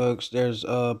have it, folks. There's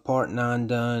part 9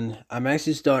 done. I'm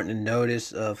actually starting to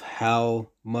notice of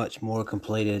how much more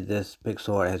completed this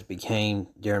pixel art has became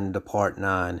during the part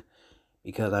 9,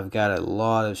 because I've got a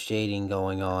lot of shading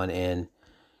going on, and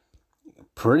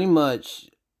pretty much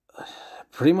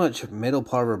middle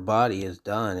part of her body is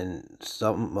done, and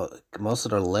most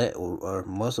of her leg, or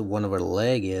most of one of her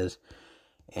leg is.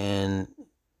 And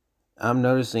I'm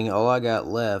noticing all I got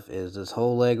left is this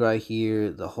whole leg right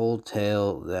here, the whole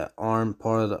tail, that arm,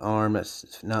 part of the arm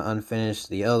that's not unfinished,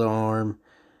 the other arm,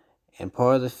 and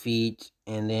part of the feet,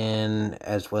 and then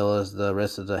as well as the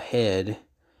rest of the head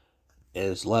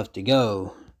is left to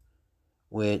go,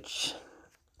 which,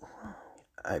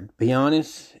 I'd be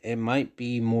honest, it might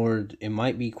be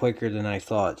quicker than I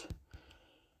thought,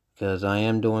 because I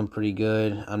am doing pretty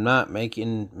good. I'm not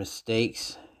making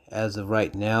mistakes as of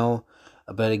right now.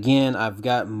 But again, I've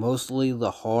got mostly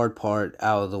the hard part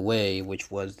out of the way,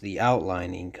 which was the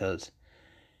outlining, because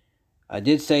I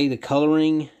did say the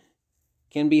coloring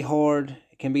can be hard.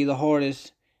 It can be the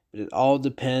hardest, but it all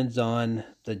depends on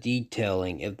the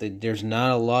detailing. If there's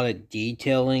not a lot of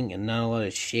detailing and not a lot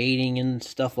of shading and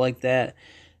stuff like that,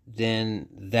 then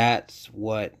that's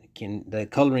what the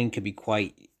coloring could be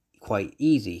quite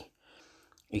easy,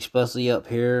 especially up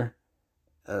here.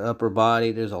 Upper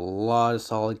body, there's a lot of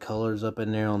solid colors up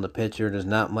in there on the picture. There's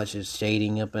not much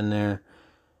shading up in there,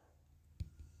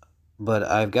 but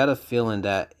I've got a feeling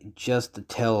that just the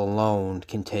tail alone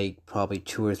can take probably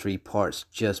 2 or 3 parts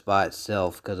just by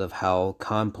itself, because of how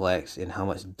complex and how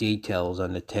much detail is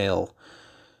on the tail.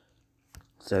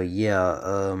 So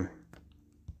yeah,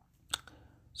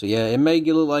 it may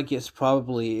look like it's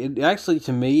probably, actually,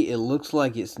 to me, it looks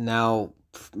like it's now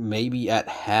maybe at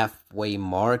halfway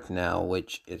mark now,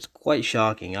 which is quite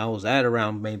shocking. I was at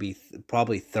around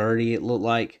probably 30, it looked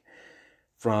like,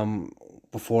 from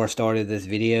before I started this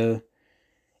video,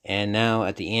 and now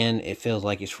at the end it feels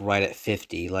like it's right at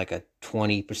 50, like a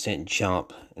 20%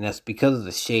 jump, and that's because of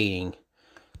the shading.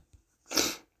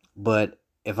 But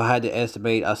if I had to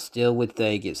estimate, I still would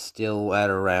think it's still at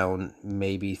around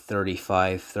maybe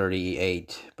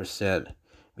 35-38%.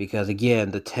 Because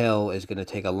again, the tail is going to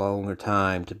take a longer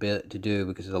time to do,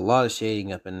 because there's a lot of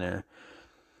shading up in there.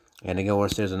 And of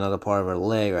course, there's another part of her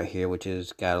leg right here, which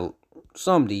has got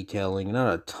some detailing,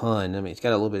 not a ton. I mean, it's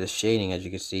got a little bit of shading, as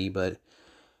you can see, but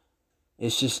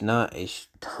it's just not a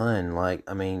ton. Like,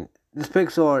 I mean, this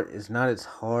pixel art is not as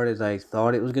hard as I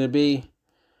thought it was going to be.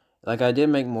 Like, I did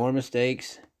make more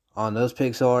mistakes on those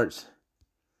pixel arts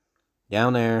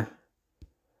down there.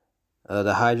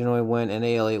 The Hydronoid one and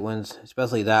the Elliot ones,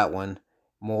 especially that one,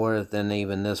 more than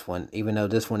even this one. Even though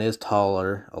this one is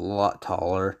taller, a lot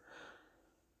taller.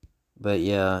 But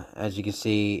yeah, as you can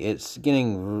see, it's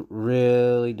getting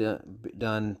really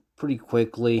done pretty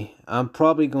quickly. I'm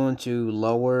probably going to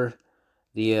lower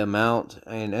the amount,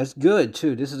 and that's good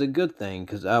too. This is a good thing,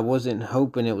 because I wasn't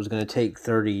hoping it was going to take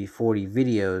 30-40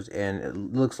 videos, and it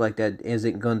looks like that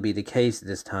isn't going to be the case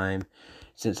this time,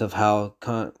 since of how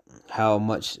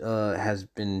much has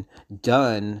been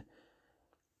done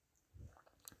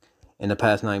in the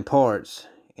past 9 parts.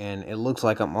 And it looks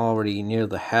like I'm already near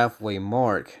the halfway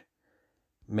mark,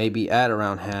 maybe at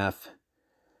around half.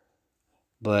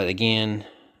 But again,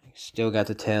 still got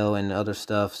the tail and other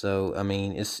stuff, so I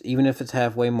mean, it's, even if it's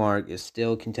halfway mark, it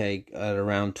still can take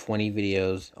around 20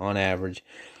 videos on average.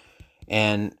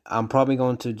 And I'm probably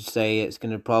going to say it's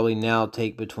going to probably now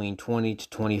take between 20 to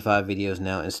 25 videos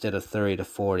now, instead of 30 to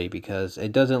 40, because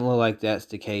it doesn't look like that's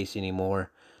the case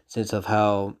anymore, since of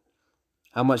how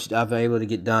much I've been able to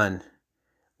get done,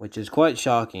 which is quite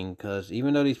shocking, because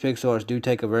even though these pixel arts do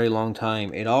take a very long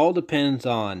time, it all depends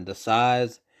on the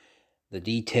size, the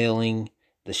detailing,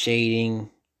 the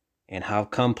shading, and how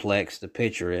complex the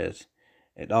picture is.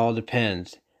 It all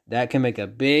depends. That can make a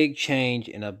big change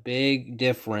and a big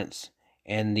difference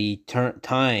in the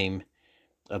time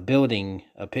of building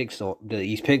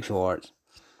these pixel arts.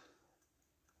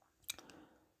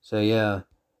 So yeah,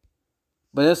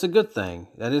 but that's a good thing.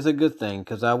 That is a good thing,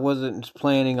 because I wasn't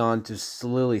planning on to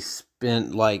slowly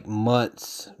spend like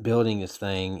months building this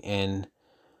thing. And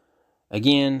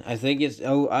again, I think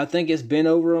it's been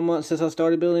over a month since I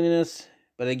started building this.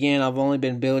 But again, I've only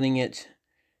been building it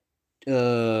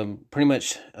pretty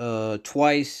much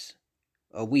twice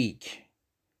a week,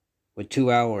 with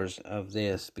 2 hours of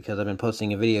this, because I've been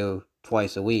posting a video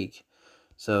twice a week.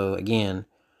 So again,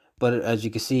 but as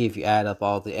you can see, if you add up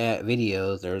all the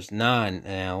videos, there's 9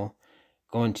 now.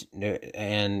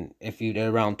 And if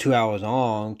they're around 2 hours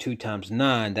long, 2 times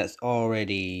 9, that's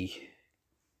already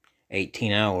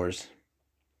 18 hours.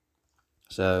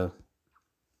 So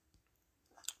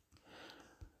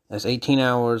That's 18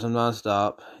 hours of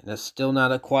nonstop. That's still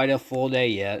not quite a full day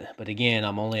yet. But again,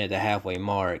 I'm only at the halfway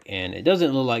mark. And it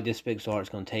doesn't look like this PixArt is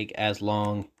going to take as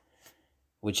long,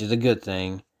 which is a good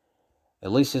thing.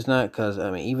 At least it's not, because,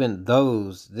 I mean, even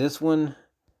those,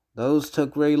 those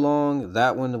took very long.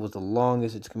 That one was the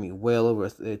longest. It took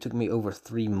me over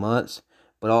 3 months.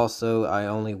 But also, I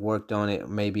only worked on it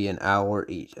maybe an hour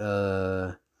each,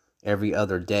 every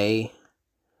other day.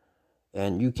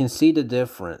 And you can see the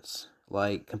difference.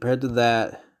 Like, compared to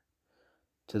that,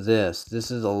 to this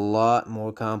is a lot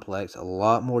more complex, a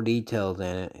lot more detailed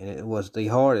in it. And it was the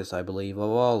hardest, I believe, of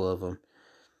all of them.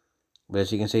 But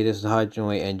as you can see, this is a high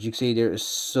joint. And you can see there is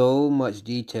so much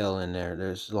detail in there.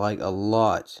 There's like a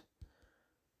lot.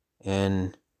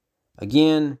 And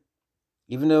again,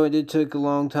 even though it did take a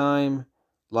long time,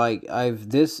 like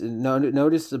notice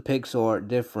the PixArt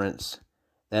difference.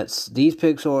 These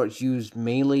PixArts use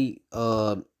mainly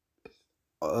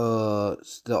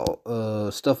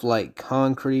stuff like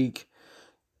concrete,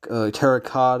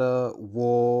 terracotta,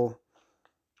 wool,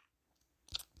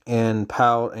 and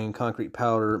powder and concrete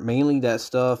powder. Mainly that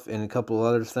stuff, and a couple of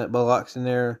other blocks in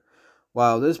there.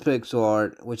 While this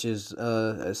PixArt, which is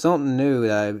something new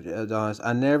that I've done,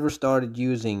 I never started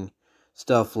using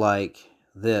stuff like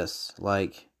this.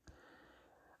 Like,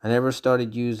 I never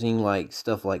started using like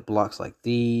stuff like blocks like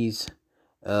these,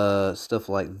 stuff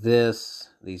like this,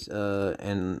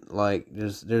 and like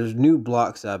there's new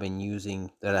blocks that I've been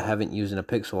using that I haven't used in a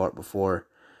PixArt before,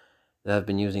 that I've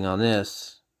been using on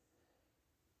this.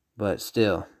 But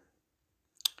still.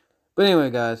 But anyway,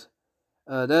 guys,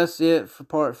 that's it for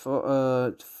part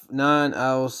 9.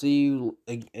 I will see you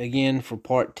again for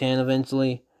part 10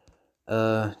 eventually.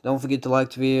 Don't forget to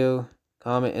like the video,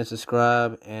 comment, and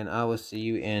subscribe, and I will see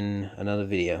you in another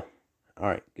video.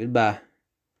 Alright, goodbye.